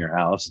guests in your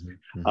house,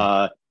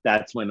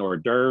 that's when hors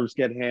d'oeuvres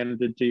get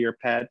handed to your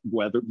pet,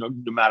 no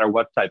matter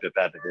what type of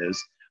pet it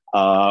is,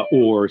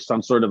 or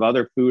some sort of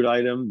other food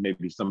item.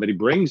 Maybe somebody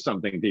brings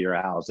something to your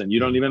house and you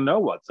don't even know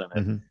what's in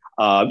it.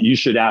 You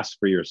should ask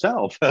for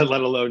yourself,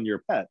 let alone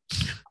your pet.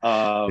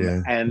 They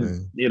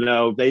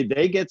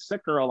get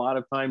sicker a lot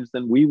of times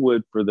than we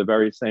would for the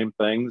very same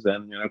things,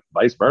 and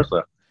vice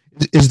versa.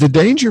 Is the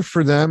danger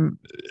for them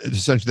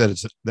essentially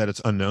that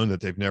it's unknown,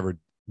 that they've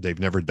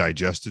never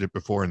digested it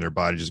before, and their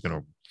body's just going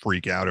to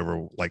freak out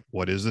over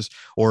what is this?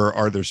 Or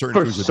are there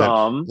certain foods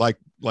that, like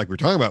we're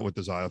talking about with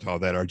the xylitol,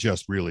 that are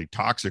just really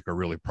toxic or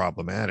really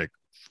problematic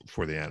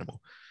for the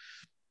animal?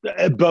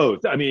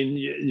 Both.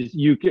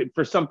 You could,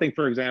 for something,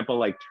 for example,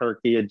 like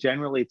turkey, it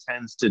generally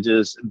tends to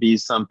just be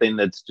something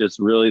that's just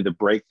really the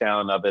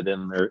breakdown of it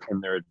in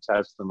their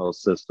intestinal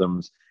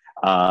systems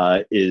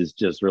is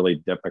just really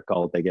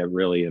difficult. They get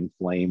really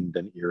inflamed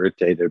and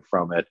irritated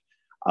from it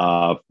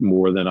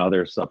more than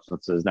other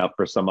substances. Now,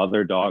 for some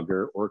other dog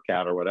or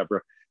cat or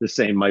whatever, the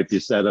same might be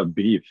said of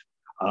beef.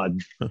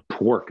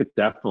 Pork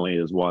definitely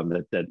is one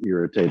that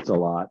irritates a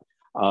lot.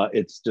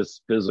 It's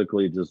just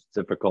physically just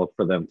difficult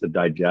for them to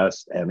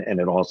digest, and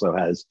it also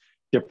has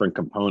different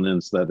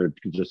components that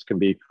can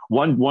be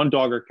one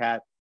dog or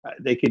cat.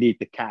 They could eat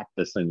the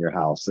cactus in your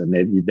house, and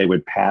they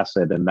would pass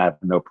it, and that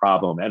no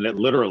problem. And it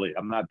literally,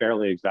 I'm not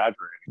barely exaggerating.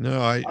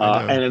 No, I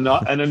know.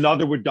 And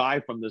another would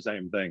die from the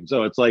same thing.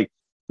 So it's like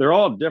they're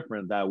all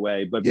different that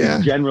way, but Yeah.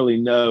 we generally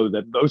know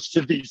that most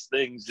of these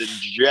things in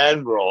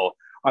general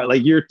are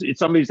like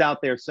somebody's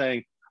out there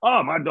saying,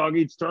 oh, my dog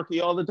eats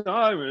turkey all the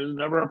time. It's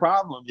never a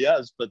problem.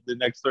 Yes, but the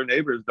next door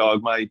neighbor's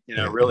dog might,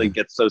 really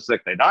get so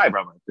sick they die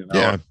from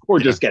it, or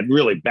just get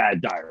really bad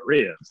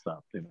diarrhea and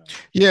stuff,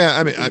 Yeah,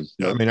 I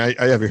mean, I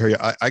ever hear you.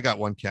 I got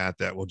one cat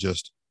that will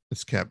just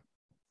this cat.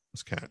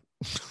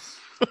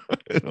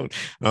 I don't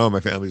know, my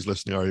family's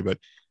listening already, but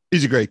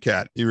he's a great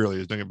cat. He really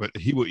is. But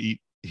he will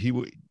eat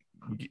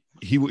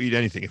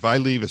anything. If I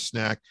leave a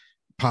snack,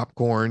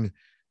 popcorn,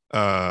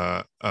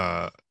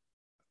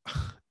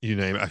 you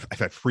name it. I've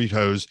had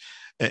Fritos,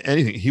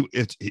 anything.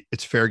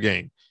 It's fair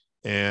game.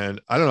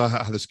 And I don't know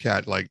how this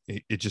cat, like,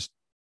 it just,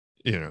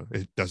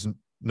 it doesn't,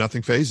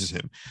 nothing phases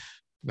him.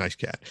 Nice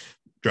cat.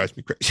 Drives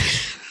me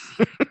crazy.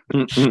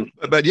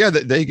 But yeah,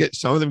 they get,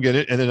 some of them get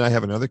it. And then I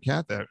have another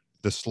cat that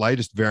the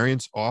slightest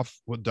variance off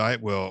with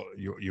diet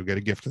you'll get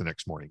a gift the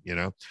next morning,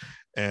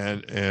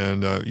 and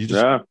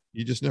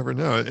you just never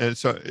know. And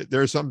so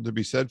there's something to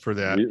be said for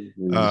that.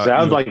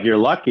 Sounds like you're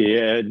lucky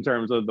in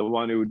terms of the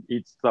one who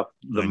eats stuff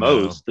the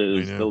most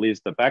is the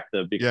least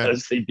effective,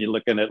 because he'd be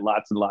looking at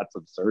lots and lots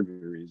of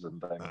surgeries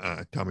and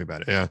things. Tell me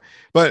about it. Yeah.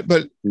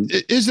 But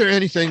is there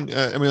anything,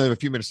 I mean, I have a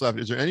few minutes left.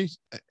 Is there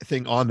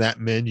anything on that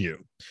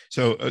menu?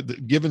 So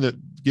given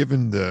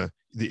the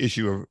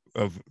issue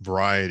of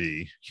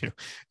variety,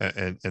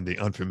 and the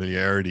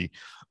unfamiliarity,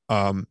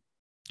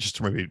 just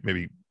to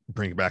maybe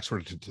bring it back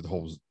sort of to the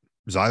whole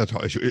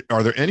xylitol issue.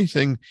 Are there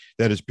anything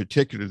that is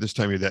particular this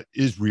time of year that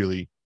is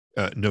really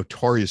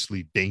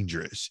notoriously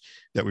dangerous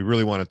that we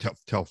really want to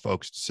tell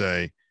folks to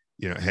say,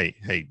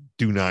 hey,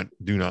 do not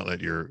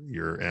let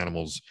your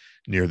animals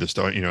near the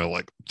store,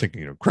 like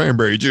thinking,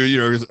 cranberry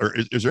juice, or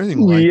is there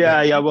anything like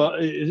that? Yeah. Well,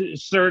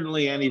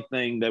 certainly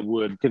anything that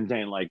would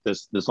contain like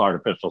this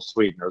artificial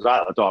sweetener,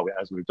 xylitol,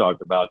 as we've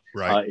talked about,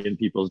 in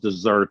people's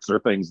desserts or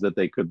things that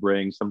they could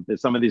bring. Some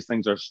of these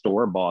things are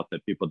store bought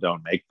that people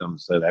don't make them,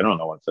 so they don't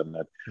know what's in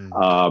it.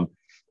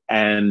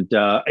 And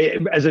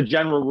as a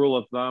general rule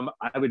of thumb,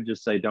 I would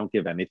just say don't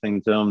give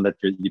anything to them that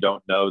you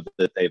don't know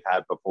that they've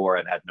had before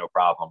and had no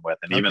problem with.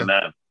 And even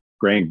then,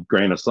 grain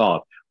of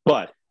salt.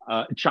 But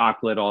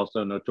chocolate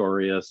also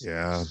notorious.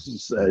 Yeah,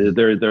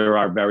 there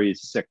are very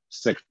sick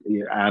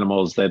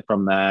animals that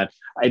from that,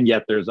 and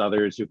yet there's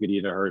others who could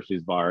eat a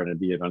Hershey's bar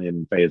and it don't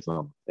even faze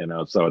them.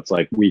 So it's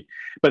like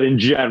but in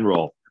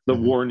general, the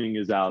warning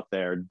is out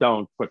there.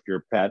 Don't put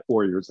your pet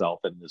or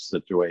yourself in this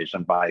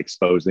situation by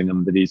exposing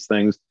them to these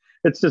things.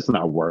 It's just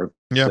not worth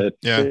it.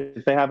 Yeah.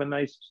 If they have a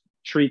nice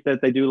treat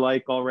that they do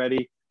like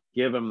already,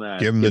 give them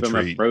that. Give them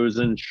a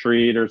frozen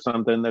treat or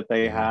something that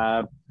they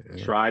have.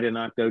 Yeah. Try to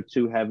not go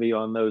too heavy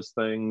on those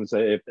things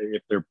if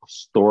they're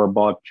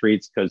store-bought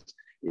treats, because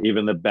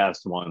even the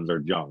best ones are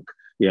junk.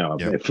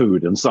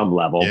 Food in some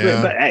level.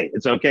 Yeah. But hey,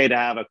 it's okay to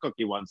have a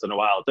cookie once in a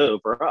while too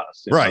for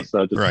us. Right.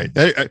 Right.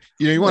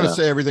 You want to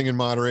say everything in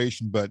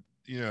moderation, but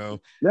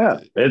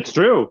it's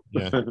true.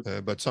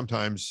 But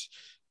sometimes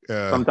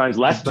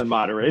less than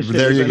moderation.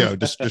 There you go.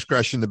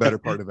 Discretion, the better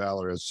part of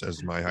valor,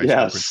 as my high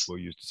school principal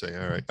used to say.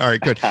 All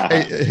right, good.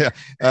 Hey,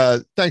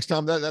 thanks,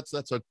 Tom. That's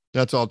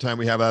all the time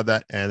we have out of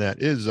that, and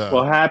that is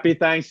well. Happy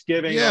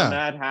Thanksgiving on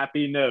that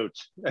happy note.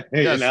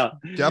 Yes,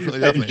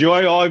 definitely.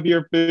 Enjoy all of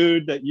your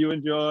food that you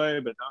enjoy,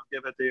 but don't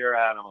give it to your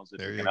animals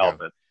if you can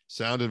help it.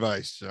 Sound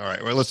advice. All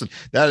right. Well, listen,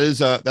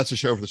 that's a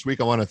show for this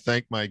week. I want to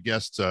thank my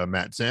guests,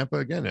 Matt Zampa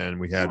again, and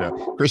we had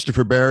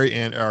Christopher Berry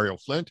and Ariel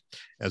Flint.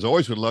 As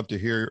always, would love to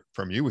hear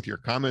from you with your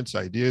comments,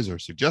 ideas, or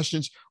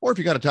suggestions, or if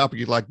you got a topic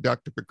you'd like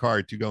Dr.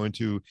 Picard to go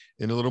into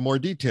in a little more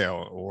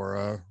detail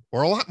or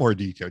a lot more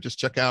detail. Just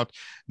check out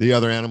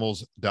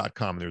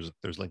theotheranimals.com. There's a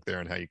link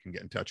there on how you can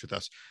get in touch with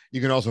us. You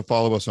can also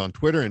follow us on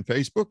Twitter and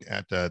Facebook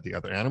at The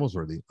Other Animals,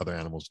 or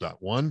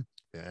theotheranimals.one.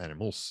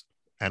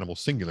 Animal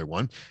singular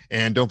one.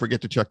 And don't forget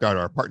to check out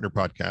our partner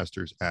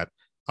podcasters at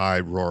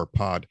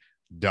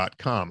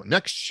iroarpod.com.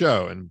 Next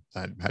show, and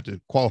I had to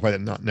qualify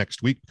that not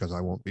next week because I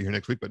won't be here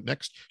next week, but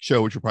next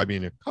show, which will probably be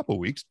in a couple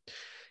weeks,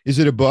 is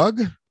it a bug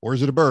or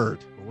is it a bird?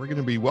 Well, we're going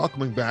to be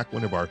welcoming back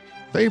one of our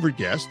favorite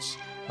guests.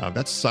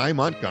 That's Cy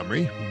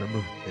Montgomery.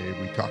 Remember,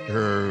 we talked to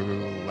her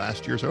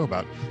last year or so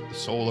about the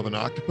soul of an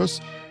octopus.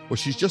 Well,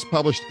 she's just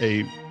published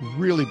a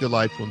really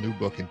delightful new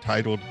book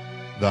entitled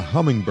The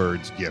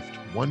Hummingbird's Gift: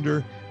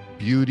 Wonder,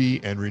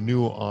 Beauty, and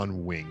Renewal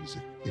on Wings.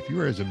 If you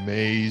are as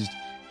amazed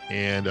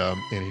and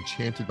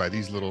enchanted by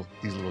these little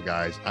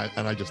guys,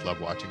 I just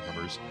love watching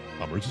hummers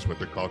is what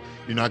they're called,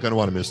 you're not going to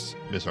want to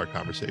miss our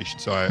conversation.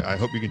 So I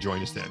hope you can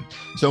join us then.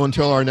 So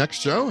until our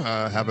next show,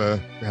 have a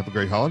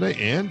great holiday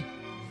and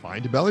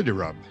find a belly to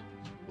rub.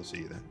 We'll see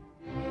you then.